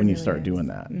powerful It when you really start is. doing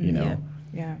that. You know.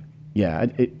 Yeah. Yeah.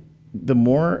 Yeah. The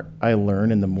more I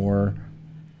learn and the more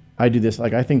I do this,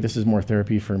 like I think this is more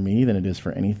therapy for me than it is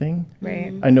for anything.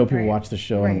 Right. I know people Right. watch the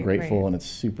show and I'm Right, grateful right. and it's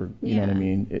super, you know what I Yeah.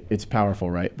 mean? It's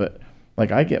powerful, right? But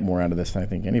like I get more out of this than I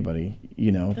think anybody,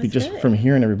 you know, That's just good. from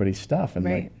hearing everybody's stuff and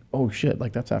Right. like, oh shit,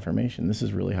 like that's affirmation. This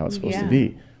is really how it's supposed to Yeah.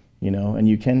 be, you know, and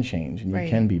you can change and you Right.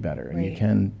 can be better and you Right.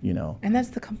 can, you know. And that's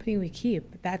the company we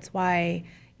keep. That's why,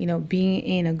 being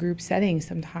in a group setting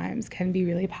sometimes can be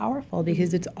really powerful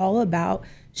because it's all about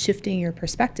shifting your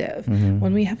perspective.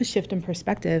 When we have a shift in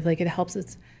perspective, like it helps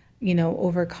us,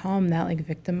 overcome that like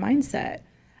victim mindset.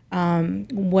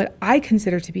 What I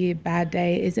consider to be a bad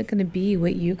day isn't going to be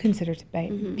what you consider to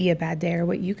be a bad day or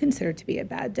what you consider to be a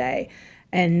bad day.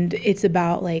 And it's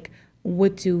about like,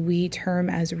 what do we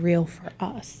term as real for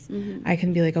us? I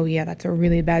can be like, oh yeah, that's a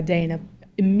really bad day. And it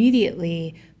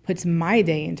immediately puts my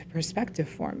day into perspective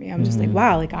for me. I'm just like,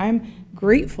 wow, like I'm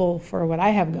grateful for what I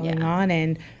have going Yeah. on.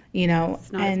 And, It's not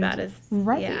as and bad as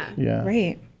right. yeah. Yeah.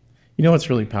 Right. You know what's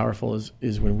really powerful is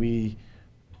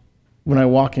when I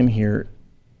walk in here,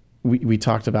 we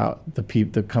talked about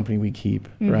the company we keep,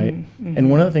 right? And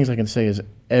one of the things I can say is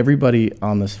everybody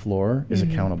on this floor is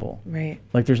accountable. Right.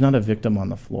 Like there's not a victim on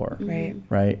the floor, Right.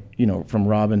 right? From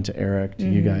Robin to Eric to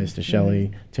you guys to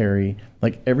Shelly, Terry,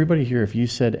 like everybody here, if you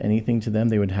said anything to them,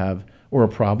 they would have or a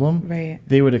problem, Right.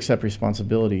 they would accept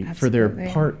responsibility for their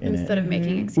Absolutely. part in Instead it. of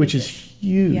making excuses. Which is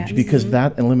huge Yes. because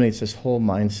that eliminates this whole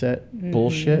mindset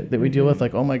bullshit that we deal with.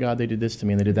 Like, oh my God, they did this to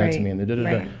me and they did that to Right. me and they did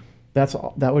Right. That's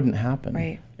all, that wouldn't happen.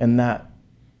 Right. And that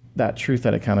truth,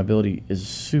 that accountability is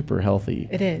super healthy.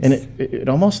 It is. And it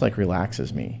almost like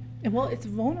relaxes me. Well, it's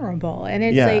vulnerable. And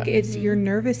it's Yeah. like, it's your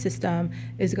nervous system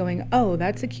is going, oh,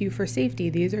 that's a cue for safety.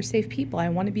 These are safe people. I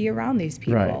want to be around these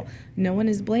people. Right. No one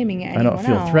is blaming anyone I don't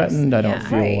feel else. threatened. I don't Yeah.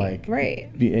 feel Right, like right.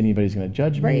 anybody's going to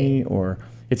judge me, or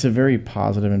it's a very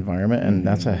positive environment. And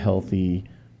that's a healthy,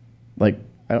 like,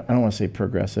 I don't want to say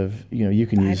progressive. You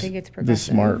can I use think it's the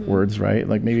progressive. smart words, right?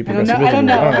 Like maybe I don't know. progressivism. I don't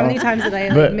know how many times did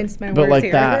I mince my but words like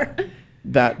here.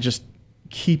 that just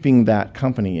keeping that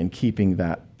company and keeping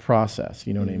that process,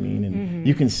 you know what I mean? And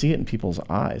you can see it in people's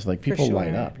eyes. Like people light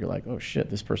sure. up. You're like, oh shit,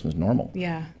 this person's normal.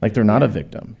 Yeah. Like they're not a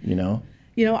victim, you know?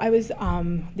 I was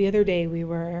the other day we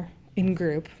were in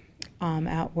group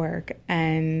at work,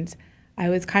 and I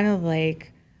was kind of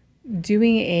like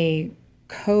doing a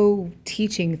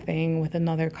co-teaching thing with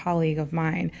another colleague of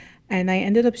mine, and I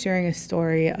ended up sharing a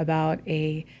story about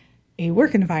a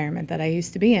work environment that I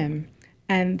used to be in.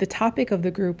 And the topic of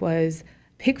the group was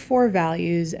pick 4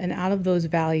 values, and out of those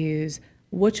values,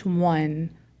 which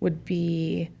one would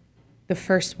be the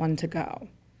first one to go?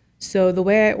 So the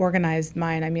way I organized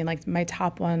mine, I mean, like my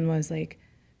top one was like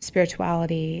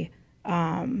spirituality.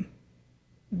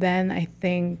 Then I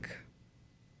think,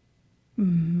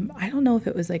 I don't know if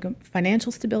it was like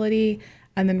financial stability,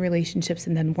 and then relationships,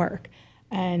 and then work.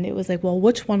 And it was like, well,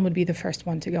 which one would be the first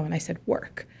one to go? And I said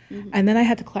work. And then I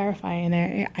had to clarify, and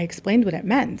I explained what it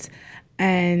meant.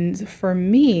 And for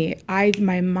me,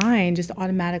 my mind just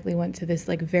automatically went to this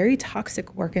like very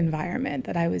toxic work environment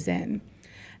that I was in.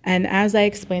 And as I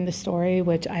explained the story,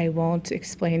 which I won't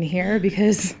explain here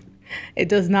because it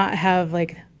does not have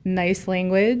like nice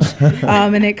language,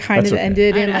 and it kind of okay.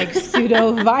 ended in like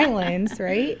pseudo violence,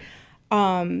 right?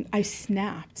 I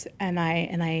snapped and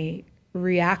I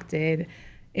reacted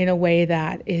in a way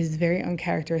that is very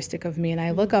uncharacteristic of me. And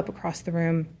I look up across the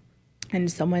room,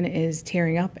 and someone is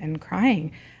tearing up and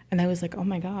crying, and I was like, oh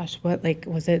my gosh, what, like,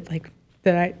 was it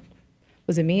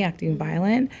me acting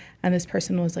violent? And this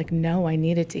person was like, no, I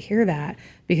needed to hear that,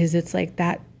 because it's like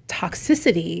that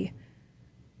toxicity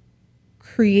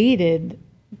created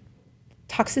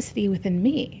toxicity within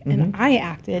me, and I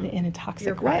acted in a toxic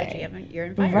Your way. prodigy of your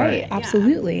environment. Right, Yeah.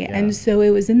 absolutely. Yeah. And so it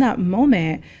was in that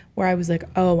moment where I was like,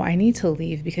 oh, I need to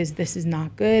leave because this is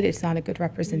not good. It's not a good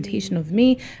representation of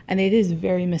me, and it is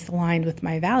very misaligned with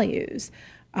my values.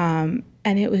 And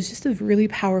it was just a really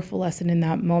powerful lesson in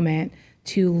that moment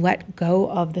to let go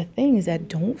of the things that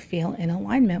don't feel in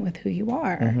alignment with who you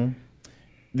are.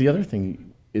 The other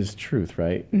thing is truth,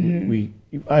 right?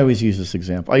 I always use this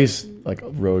example. I use like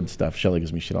road stuff. Shelly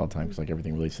gives me shit all the time because like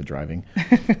everything relates to driving.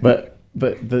 But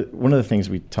one of the things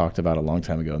we talked about a long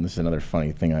time ago, and this is another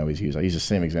funny thing I always use. I use the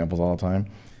same examples all the time.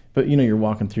 But you're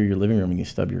walking through your living room and you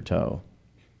stub your toe,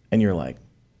 and you're like,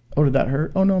 "Oh, did that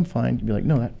hurt? Oh no, I'm fine." You'd be like,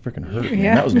 "No, that freaking hurt. Man.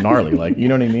 Yeah. That was gnarly." Like, you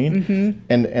know what I mean?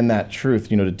 And that truth,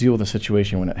 to deal with a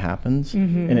situation when it happens,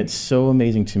 and it's so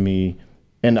amazing to me.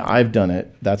 And I've done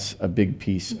it. That's a big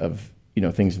piece of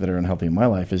things that are unhealthy in my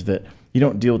life, is that you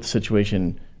don't deal with the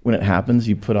situation when it happens.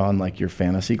 You put on like your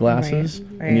fantasy glasses,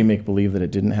 and you make believe that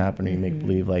it didn't happen, or you make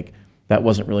believe like that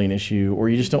wasn't really an issue, or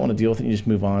you just don't want to deal with it and you just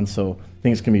move on so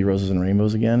things can be roses and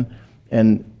rainbows again.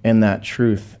 And that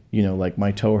truth, like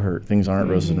my toe hurt, things aren't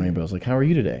roses and rainbows. Like, how are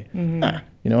you today?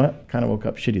 You know what? Kind of woke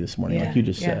up shitty this morning, like you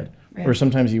just said. Right. Or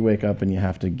sometimes you wake up and you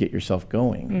have to get yourself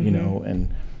going,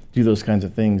 and do those kinds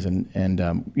of things.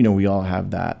 And we all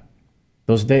have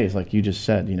those days, like you just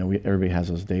said, everybody has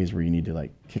those days where you need to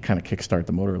like kind of kickstart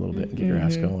the motor a little bit and get your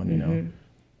ass going,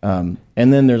 and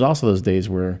then there's also those days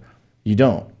where you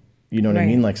don't, what I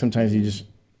mean? Like sometimes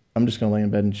I'm just going to lay in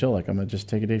bed and chill. Like I'm going to just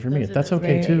take a day for me. That's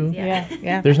okay too.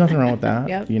 Yeah. There's nothing wrong with that,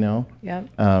 Yep.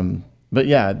 But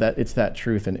yeah, it's that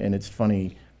truth. And it's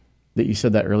funny that you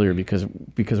said that earlier because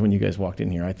when you guys walked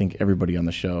in here, I think everybody on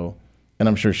the show, and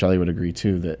I'm sure Shelly would agree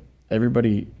too, that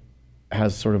everybody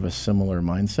has sort of a similar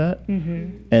mindset.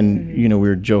 And, we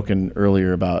were joking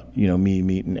earlier about, me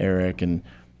meeting Eric and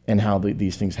how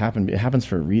these things happen. It happens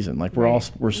for a reason. Like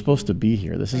we're supposed to be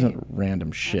here. This isn't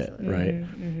random shit. Right.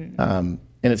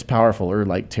 And it's powerful. Or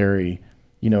like Terry,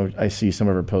 I see some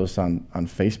of her posts on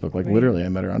Facebook. Like literally I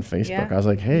met her on Facebook. Yeah. I was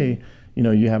like, hey,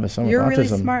 you have a son with autism. You're really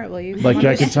smart. Like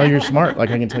I can tell you're smart.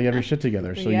 Like I can tell you have your shit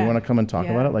together. So you want to come and talk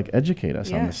about it? Like educate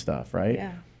us on this stuff. Right.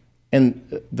 Yeah.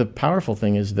 And the powerful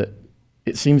thing is that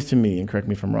it seems to me, and correct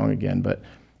me if I'm wrong again, but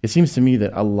it seems to me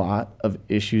that a lot of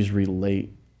issues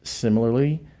relate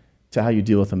similarly to how you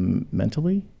deal with them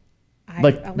mentally. My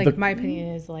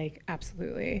opinion is like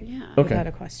absolutely, without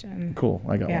a question. Cool,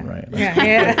 I got one right.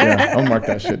 Yeah. I'll mark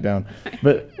that shit down.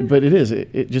 But it is.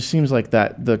 It just seems like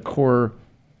that the core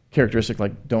characteristic,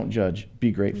 like don't judge,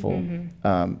 be grateful,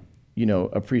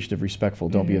 appreciative, respectful,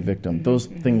 don't be a victim. Those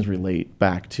things relate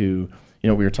back to we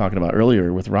were talking about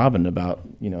earlier with Robin about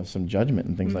some judgment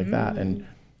and things like that, and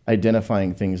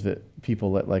identifying things that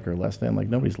people that like are less than. Like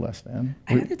nobody's less than.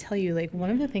 I have to tell you, like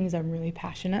one of the things I'm really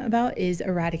passionate about is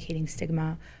eradicating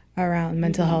stigma around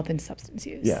mental health and substance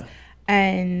use. Yeah.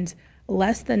 And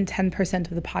less than 10%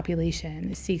 of the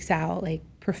population seeks out like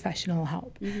professional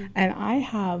help. And I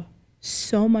have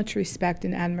so much respect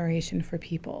and admiration for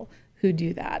people who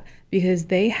do that because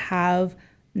they have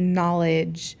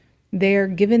knowledge. They're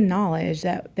given knowledge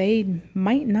that they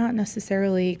might not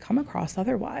necessarily come across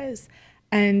otherwise.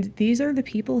 And these are the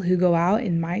people who go out,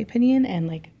 in my opinion, and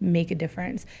like make a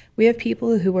difference. We have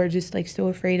people who are just like so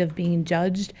afraid of being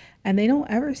judged and they don't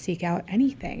ever seek out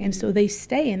anything. And so they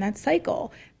stay in that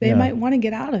cycle. They might want to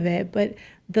get out of it, but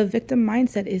the victim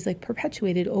mindset is like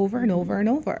perpetuated over and over and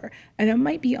over. And it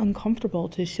might be uncomfortable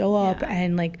to show up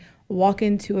and like walk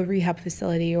into a rehab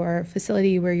facility or a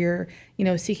facility where you're,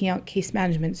 seeking out case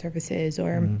management services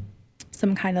or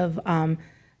some kind of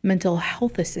mental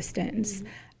health assistance.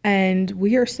 And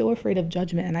we are so afraid of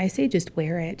judgment. And I say, just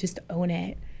wear it, just own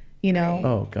it,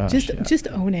 Oh gosh. Just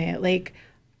own it. Like,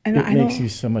 and it makes you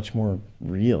so much more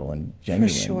real and genuine.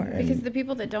 For sure. Because the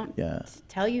people that don't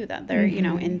tell you that they're,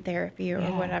 in therapy or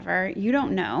whatever, you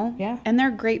don't know. Yeah. And they're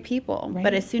great people. Right.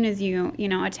 But as soon as you,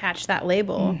 attach that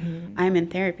label, I'm in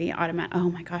therapy, oh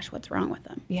my gosh, what's wrong with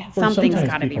them? Yeah. Something's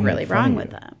got to be really wrong with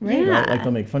them. Right. Yeah. Like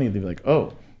they'll make fun of you. They'll be like,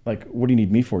 oh, like, what do you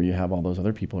need me for? You have all those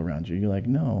other people around you. You're like,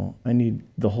 no, I need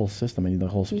the whole system. I need the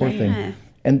whole support thing.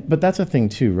 But that's a thing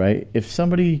too, right? If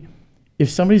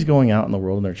somebody's going out in the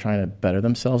world and they're trying to better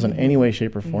themselves in any way,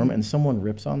 shape, or form, and someone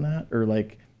rips on that or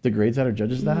like degrades that or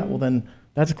judges that, well, then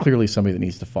that's clearly somebody that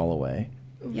needs to fall away.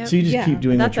 Yep. So you just keep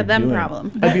doing what you're doing. That's a them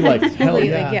problem. I'd be like, hell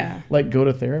yeah. Like, go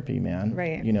to therapy, man.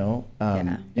 Right.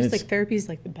 It's like therapy is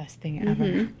like the best thing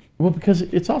ever. Well, because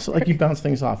it's also like you bounce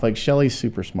things off. Like Shelly's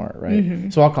super smart,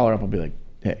 right? So I'll call her up and be like,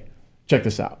 hey, check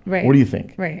this out. Right. What do you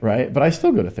think? Right. But I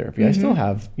still go to therapy. I still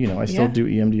have, I still do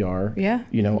EMDR. Yeah.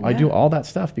 I do all that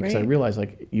stuff because I realize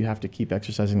like you have to keep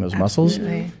exercising those muscles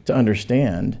to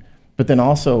understand, but then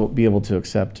also be able to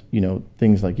accept,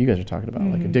 things like you guys are talking about,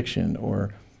 like addiction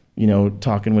or,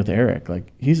 talking with Eric.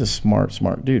 Like he's a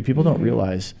smart dude. People don't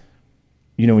realize,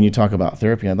 when you talk about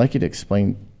therapy, I'd like you to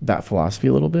explain that philosophy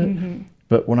a little bit.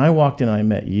 But when I walked in and I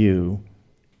met you,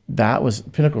 that was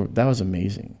Pinnacle. That was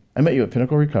amazing. I met you at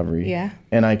Pinnacle Recovery. Yeah.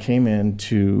 And I came in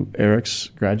to Eric's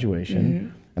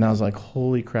graduation And I was like,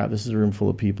 holy crap, this is a room full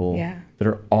of people Yeah. that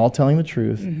are all telling the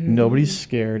truth. Nobody's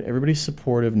scared. Everybody's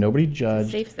supportive. Nobody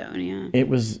judged. Safe zone, yeah. It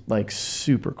was like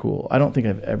super cool. I don't think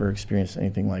I've ever experienced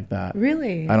anything like that.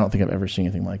 Really? I don't think I've ever seen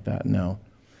anything like that. No.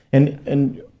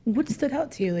 And What stood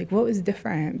out to you? Like, what was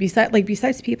different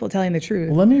besides people telling the truth?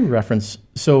 well, let me reference.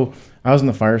 So I was in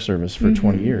the fire service for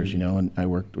 20 years, you know, and I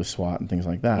worked with SWAT and things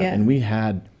like that. Yeah. And we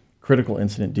had critical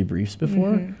incident debriefs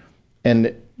before.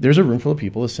 And there's a room full of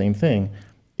people, the same thing.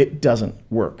 It doesn't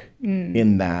work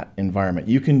in that environment.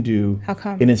 You can do How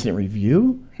come? an incident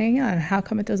review. Hang on. How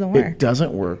come it doesn't work? It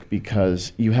doesn't work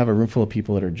because you have a room full of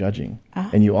people that are judging.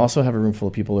 And you also have a room full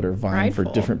of people that are vying for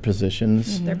Prideful. different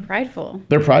positions. They're prideful.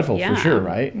 They're prideful Yeah. for sure,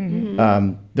 right?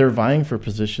 They're vying for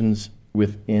positions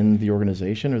within the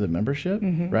organization or the membership,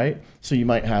 right? So you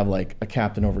might have like a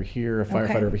captain over here, a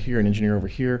firefighter Okay. over here, an engineer over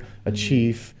here, a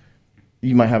chief.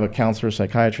 You might have a counselor,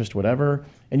 psychiatrist, whatever.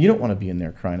 And you don't want to be in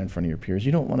there crying in front of your peers.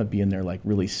 You don't want to be in there like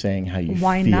really saying how you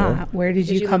Why feel. not? Where did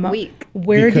Because you you come look up? weak.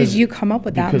 Where Because- did you come up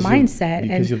with that because mindset?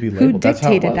 because you'll be who labeled. That's how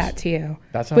it dictated was. that to you?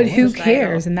 That's how but it who was.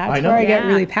 cares? And that's I know. where I get Yeah.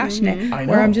 really passionate. I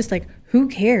Where I'm know. just like, who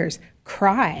cares?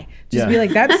 Cry. Just be Yeah.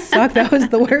 like, that sucked. That was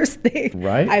the worst thing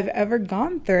Right? I've ever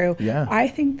gone through. Yeah. I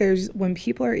think when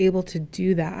people are able to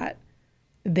do that,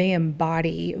 they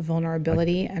embody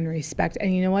vulnerability and respect.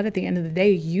 And you know what? At the end of the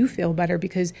day, you feel better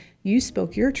because you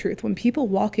spoke your truth. When people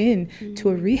walk in to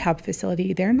a rehab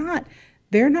facility, they're not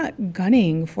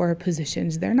gunning for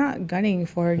positions. They're not gunning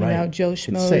for, you know, Right. Joe It's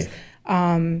Schmo's,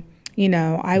 safe. you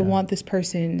know, I want this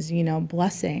person's, you know,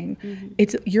 blessing.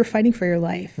 You're fighting for your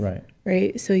life. Right.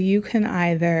 Right. So you can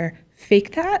either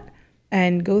fake that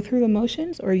and go through the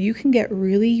motions, or you can get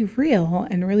really real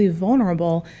and really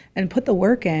vulnerable and put the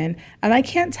work in. And I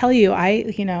can't tell you,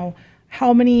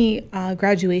 how many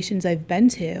graduations I've been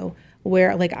to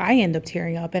where like I end up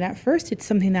tearing up. And at first it's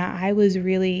something that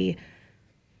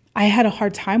I had a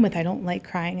hard time with. I don't like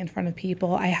crying in front of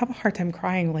people. I have a hard time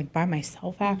crying like by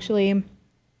myself actually.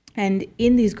 And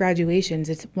in these graduations,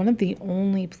 it's one of the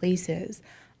only places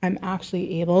I'm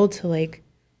actually able to like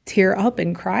tear up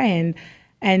and cry.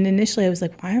 And initially I was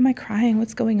like, why am I crying?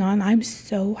 What's going on? I'm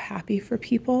so happy for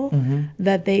people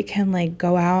that they can like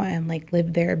go out and like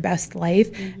live their best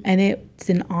life. And it's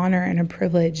an honor and a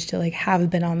privilege to like have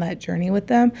been on that journey with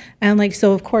them. And like,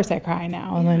 so of course I cry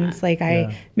now. And then it's like,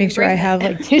 I make sure I have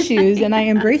like tissues and I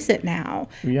embrace it now.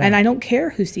 Yeah. And I don't care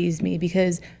who sees me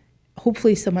because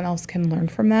hopefully someone else can learn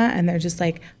from that. And they're just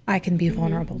like, I can be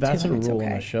vulnerable That's too. a And it's rule on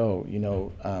okay. the show. You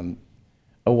know,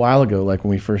 a while ago, like when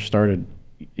we first started,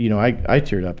 you know, I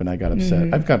teared up and I got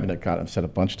upset. I've got upset a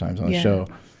bunch of times on the Yeah. show,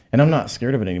 and I'm not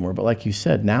scared of it anymore. But like you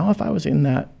said, now if I was in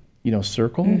that, you know,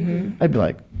 circle, I'd be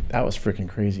like, that was freaking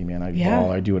crazy, man. I'd Yeah.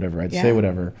 bawl, I'd do whatever, I'd Yeah. say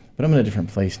whatever. But I'm in a different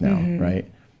place now, right?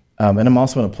 And I'm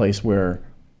also in a place where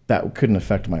that couldn't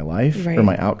affect my life or Right.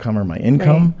 my outcome or my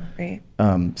income. Right.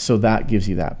 So that gives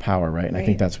you that power, right? And I think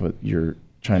Right. that's what you're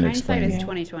trying to Hindsight explain. is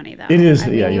 2020, though. It is, I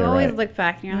mean, yeah, you you're always right. look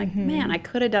back and you're like, man, I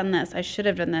could have done this. I should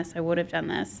have done this. I would have done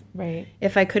this. Right.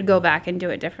 If I could go back and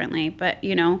do it differently. But,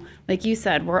 you know, like you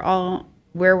said, we're all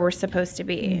where we're supposed to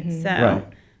be. So Right.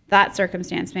 that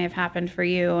circumstance may have happened for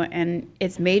you and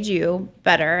it's made you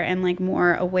better and like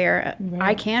more aware.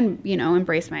 I can, you know,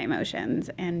 embrace my emotions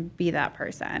and be that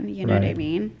person. You know what I Right.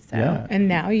 mean? So Yeah. And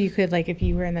now you could, like, if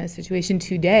you were in that situation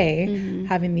today,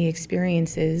 having the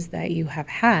experiences that you have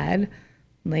had,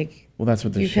 like, Well, that's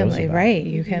what this you can, show's like, about. right?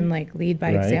 You can like lead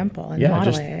by Right? example and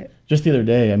model it. Just the other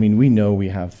day, I mean, we know we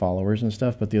have followers and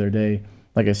stuff, but the other day,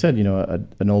 like I said, you know,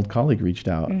 an old colleague reached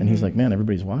out and he's like, man,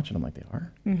 everybody's watching. I'm like, they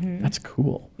are? That's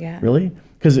cool. Yeah. Really?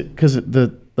 Because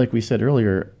like we said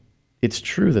earlier, it's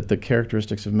true that the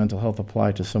characteristics of mental health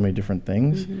apply to so many different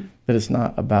things that it's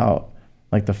not about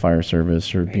like the fire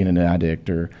service or being an addict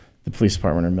or the police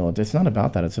department or military. It's not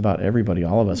about that. It's about everybody.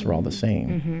 All of us are all the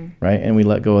same, right? And we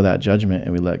let go of that judgment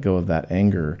and we let go of that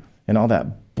anger and all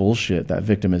that bullshit, that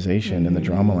victimization and the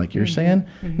drama, like you're saying.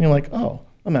 And you're like, oh,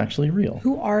 I'm actually real.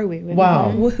 Who are we?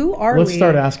 Wow. Well, who are Let's we?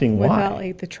 start asking why. without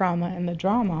like the trauma and the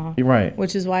drama. You're right.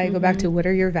 Which is why I go back to what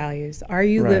are your values? Are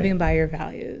you Right. living by your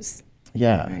values?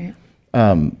 Yeah. Right.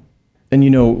 And you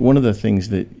know, one of the things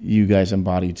that you guys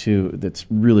embody too, that's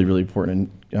really, really important.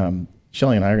 And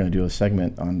Shelly and I are going to do a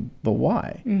segment on the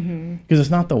why, because it's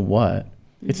not the what.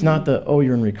 It's not the, oh,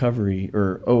 you're in recovery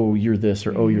or, oh, you're this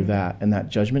or, oh, you're that. And that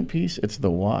judgment piece, it's the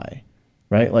why,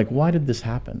 right? Like, why did this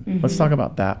happen? Let's talk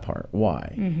about that part.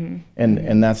 Why?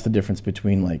 And that's the difference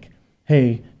between like,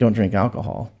 hey, don't drink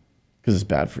alcohol because it's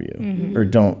bad for you, or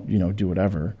don't, you know, do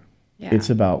whatever. Yeah.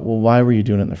 It's about, well, why were you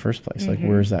doing it in the first place? Like,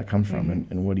 where does that come from?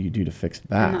 And what do you do to fix and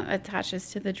that? that attaches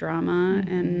to the drama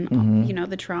and you know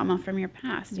the trauma from your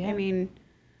past. Yeah. I mean,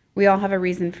 we all have a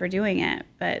reason for doing it.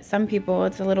 But some people,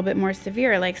 it's a little bit more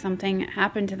severe, like something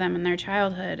happened to them in their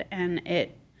childhood and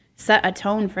it set a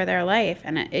tone for their life.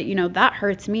 And that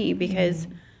hurts me because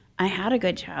I had a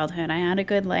good childhood. I had a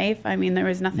good life. I mean, there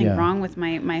was nothing wrong with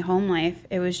my home life.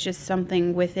 It was just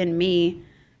something within me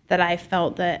that I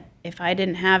felt that if I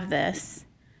didn't have this,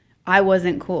 I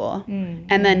wasn't cool.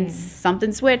 And then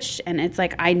something switched and it's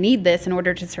like, I need this in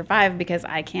order to survive because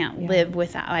I can't live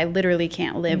without, I literally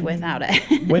can't live without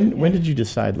it. When did you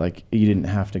decide like you didn't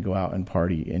have to go out and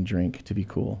party and drink to be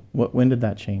cool? When did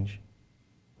that change?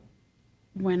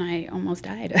 When I almost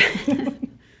died.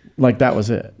 Like that was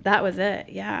it? That was it.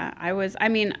 Yeah.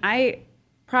 I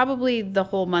probably the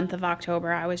whole month of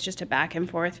October, I was just a back and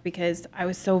forth because I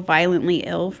was so violently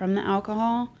ill from the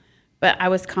alcohol. But I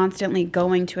was constantly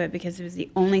going to it because it was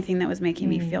the only thing that was making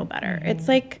me feel better. It's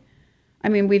like,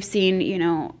 we've seen,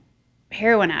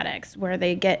 heroin addicts where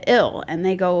they get ill and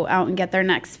they go out and get their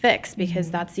next fix because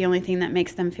that's the only thing that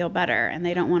makes them feel better and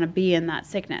they don't want to be in that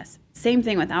sickness. Same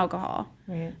thing with alcohol.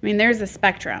 Right. There's a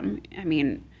spectrum.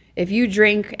 If you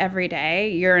drink every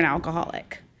day, you're an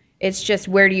alcoholic. It's just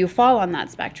where do you fall on that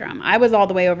spectrum? I was all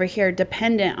the way over here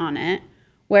dependent on it.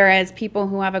 Whereas people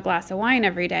who have a glass of wine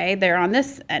every day, they're on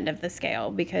this end of the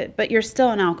scale but you're still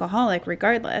an alcoholic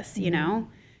regardless,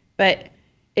 But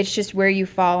it's just where you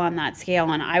fall on that scale.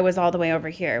 And I was all the way over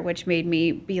here, which made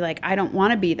me be like, I don't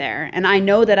want to be there. And I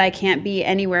know that I can't be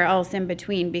anywhere else in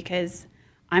between because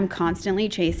I'm constantly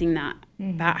chasing that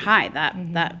high,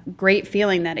 that great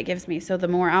feeling that it gives me. So the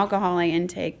more alcohol I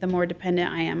intake, the more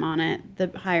dependent I am on it,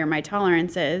 the higher my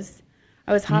tolerance is.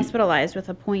 I was hospitalized with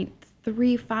a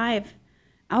 0.35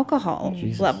 alcohol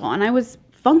level and I was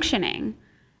functioning.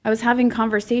 I was having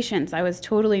conversations. I was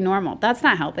totally normal. That's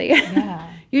not healthy.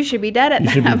 Yeah. You should be dead at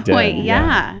that point.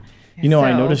 Yeah. I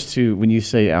noticed too, when you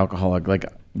say alcoholic, like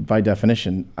by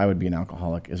definition, I would be an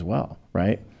alcoholic as well,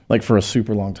 right? Like for a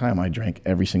super long time, I drank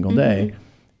every single day.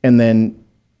 And then,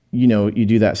 you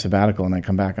do that sabbatical and I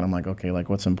come back and I'm like, okay, like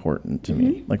what's important to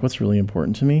me? Like what's really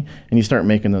important to me? And you start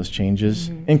making those changes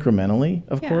incrementally,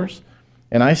 of course.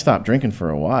 And I stopped drinking for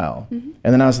a while. And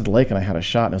then I was at the lake and I had a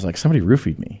shot and I was like, somebody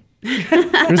roofied me.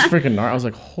 It was freaking gnarly. I was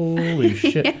like, holy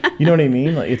shit. Yeah. You know what I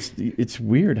mean? Like it's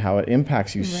weird how it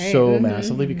impacts you so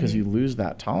massively because you lose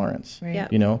that tolerance,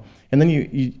 And then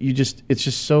you just, it's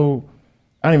just so,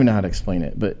 I don't even know how to explain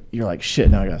it, but you're like,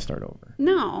 shit, now I got to start over.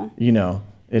 No.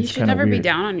 It's you should never be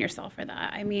down on yourself for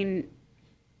that.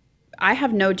 I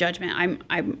have no judgment.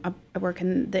 I work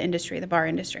in the industry, the bar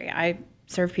industry. I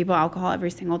serve people alcohol every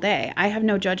single day. I have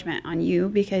no judgment on you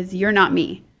because you're not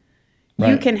me. Right.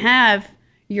 You can have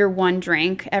your one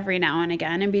drink every now and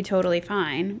again and be totally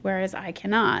fine, whereas I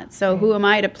cannot. So who am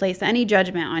I to place any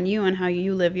judgment on you and how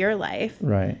you live your life?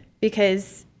 Right.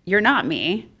 Because you're not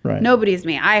me. Right. Nobody's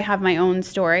me. I have my own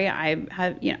story. I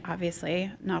have,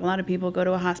 obviously not a lot of people go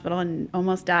to a hospital and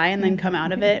almost die and then come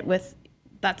out of it with,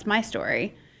 that's my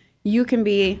story. You can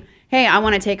be, hey, I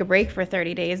want to take a break for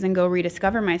 30 days and go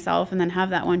rediscover myself and then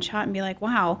have that one shot and be like,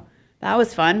 wow, that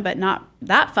was fun, but not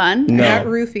that fun. No. Not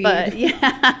roofie. But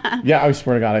yeah, I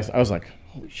swear to God, I was like,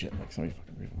 holy shit, like somebody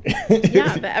fucking roofed me.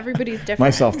 Yeah, but everybody's different.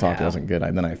 My self-talk wasn't good.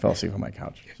 Then I fell asleep on my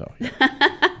couch. So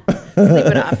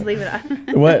Leave it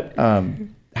off.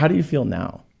 How do you feel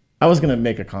now? I was going to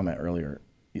make a comment earlier,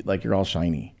 like you're all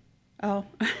shiny. Oh,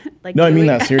 like no, I mean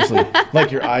that seriously.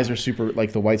 Like your eyes are super,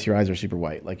 like the whites of your eyes are super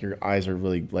white. Like your eyes are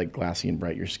really like glassy and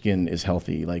bright. Your skin is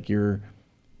healthy. Like you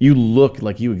look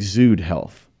like you exude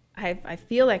health. I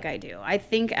feel like I do. I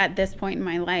think at this point in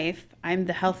my life, I'm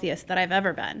the healthiest that I've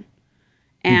ever been.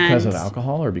 And because of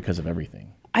alcohol or because of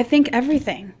everything? I think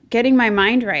everything. Getting my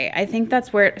mind right. I think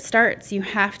that's where it starts. You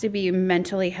have to be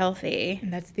mentally healthy.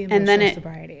 And that's the emotional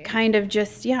sobriety. Kind of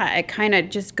just, it kind of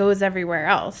just goes everywhere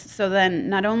else. So then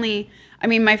not only,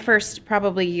 my first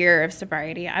probably year of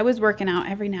sobriety, I was working out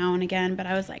every now and again, but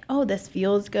I was like, oh, this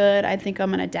feels good. I think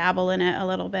I'm going to dabble in it a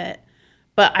little bit.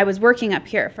 But I was working up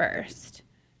here first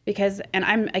because, and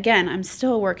I'm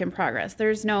still a work in progress.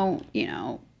 There's no,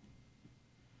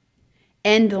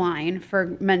 end line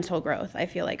for mental growth, I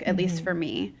feel like, at least for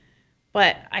me.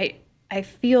 But I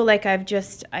feel like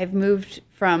I've moved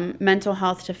from mental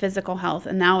health to physical health,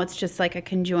 and now it's just like a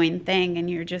conjoined thing, and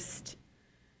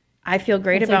I feel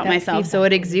great about myself, so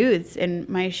it exudes in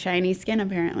my shiny skin,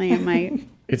 apparently, and my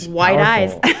it's wide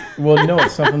powerful. eyes. Well, no,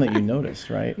 it's something that you notice,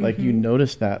 right? Like you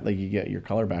notice that, like you get your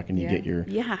color back and you get your,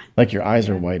 like your eyes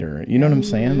are whiter. You know what I'm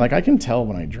saying? Like I can tell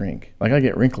when I drink, like I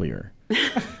get wrinklier.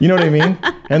 You know what I mean?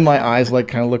 And my eyes like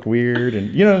kind of look weird, and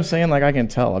you know what I'm saying? Like I can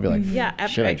tell. I'll be like, Yeah,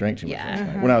 shit, I drank too much last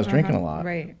night. When I was drinking a lot,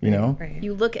 Right. you know? Right.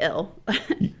 You look ill.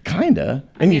 Kinda,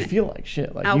 and you mean, feel like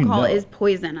shit. Like Alcohol you know. is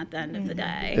poison at the end of the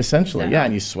day. Essentially, So, yeah,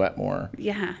 and you sweat more.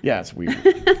 Yeah. Yeah, it's weird.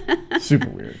 Super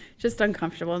weird. Just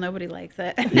uncomfortable. Nobody likes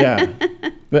it. Yeah.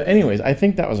 But anyways, I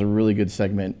think that was a really good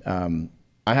segment.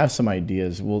 I have some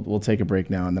ideas. We'll take a break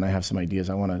now, and then I have some ideas.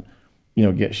 I want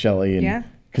to, get Shelly, and Yeah.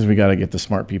 because we got to get the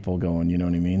smart people going. You know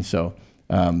what I mean? So,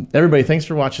 everybody, thanks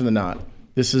for watching The Knot.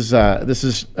 This is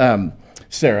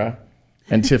Sarah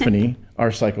and Tiffany, our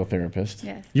psychotherapist.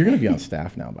 Yes. You're going to be on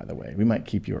staff now, by the way. We might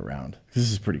keep you around. This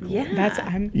is pretty cool.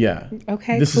 Yeah. Yeah.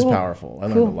 Okay, This is cool. powerful. I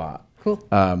learned Cool. a lot. Cool.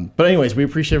 But anyways, we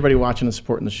appreciate everybody watching and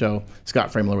supporting the show.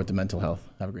 Scott Framler with the Mental Health.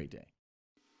 Have a great day.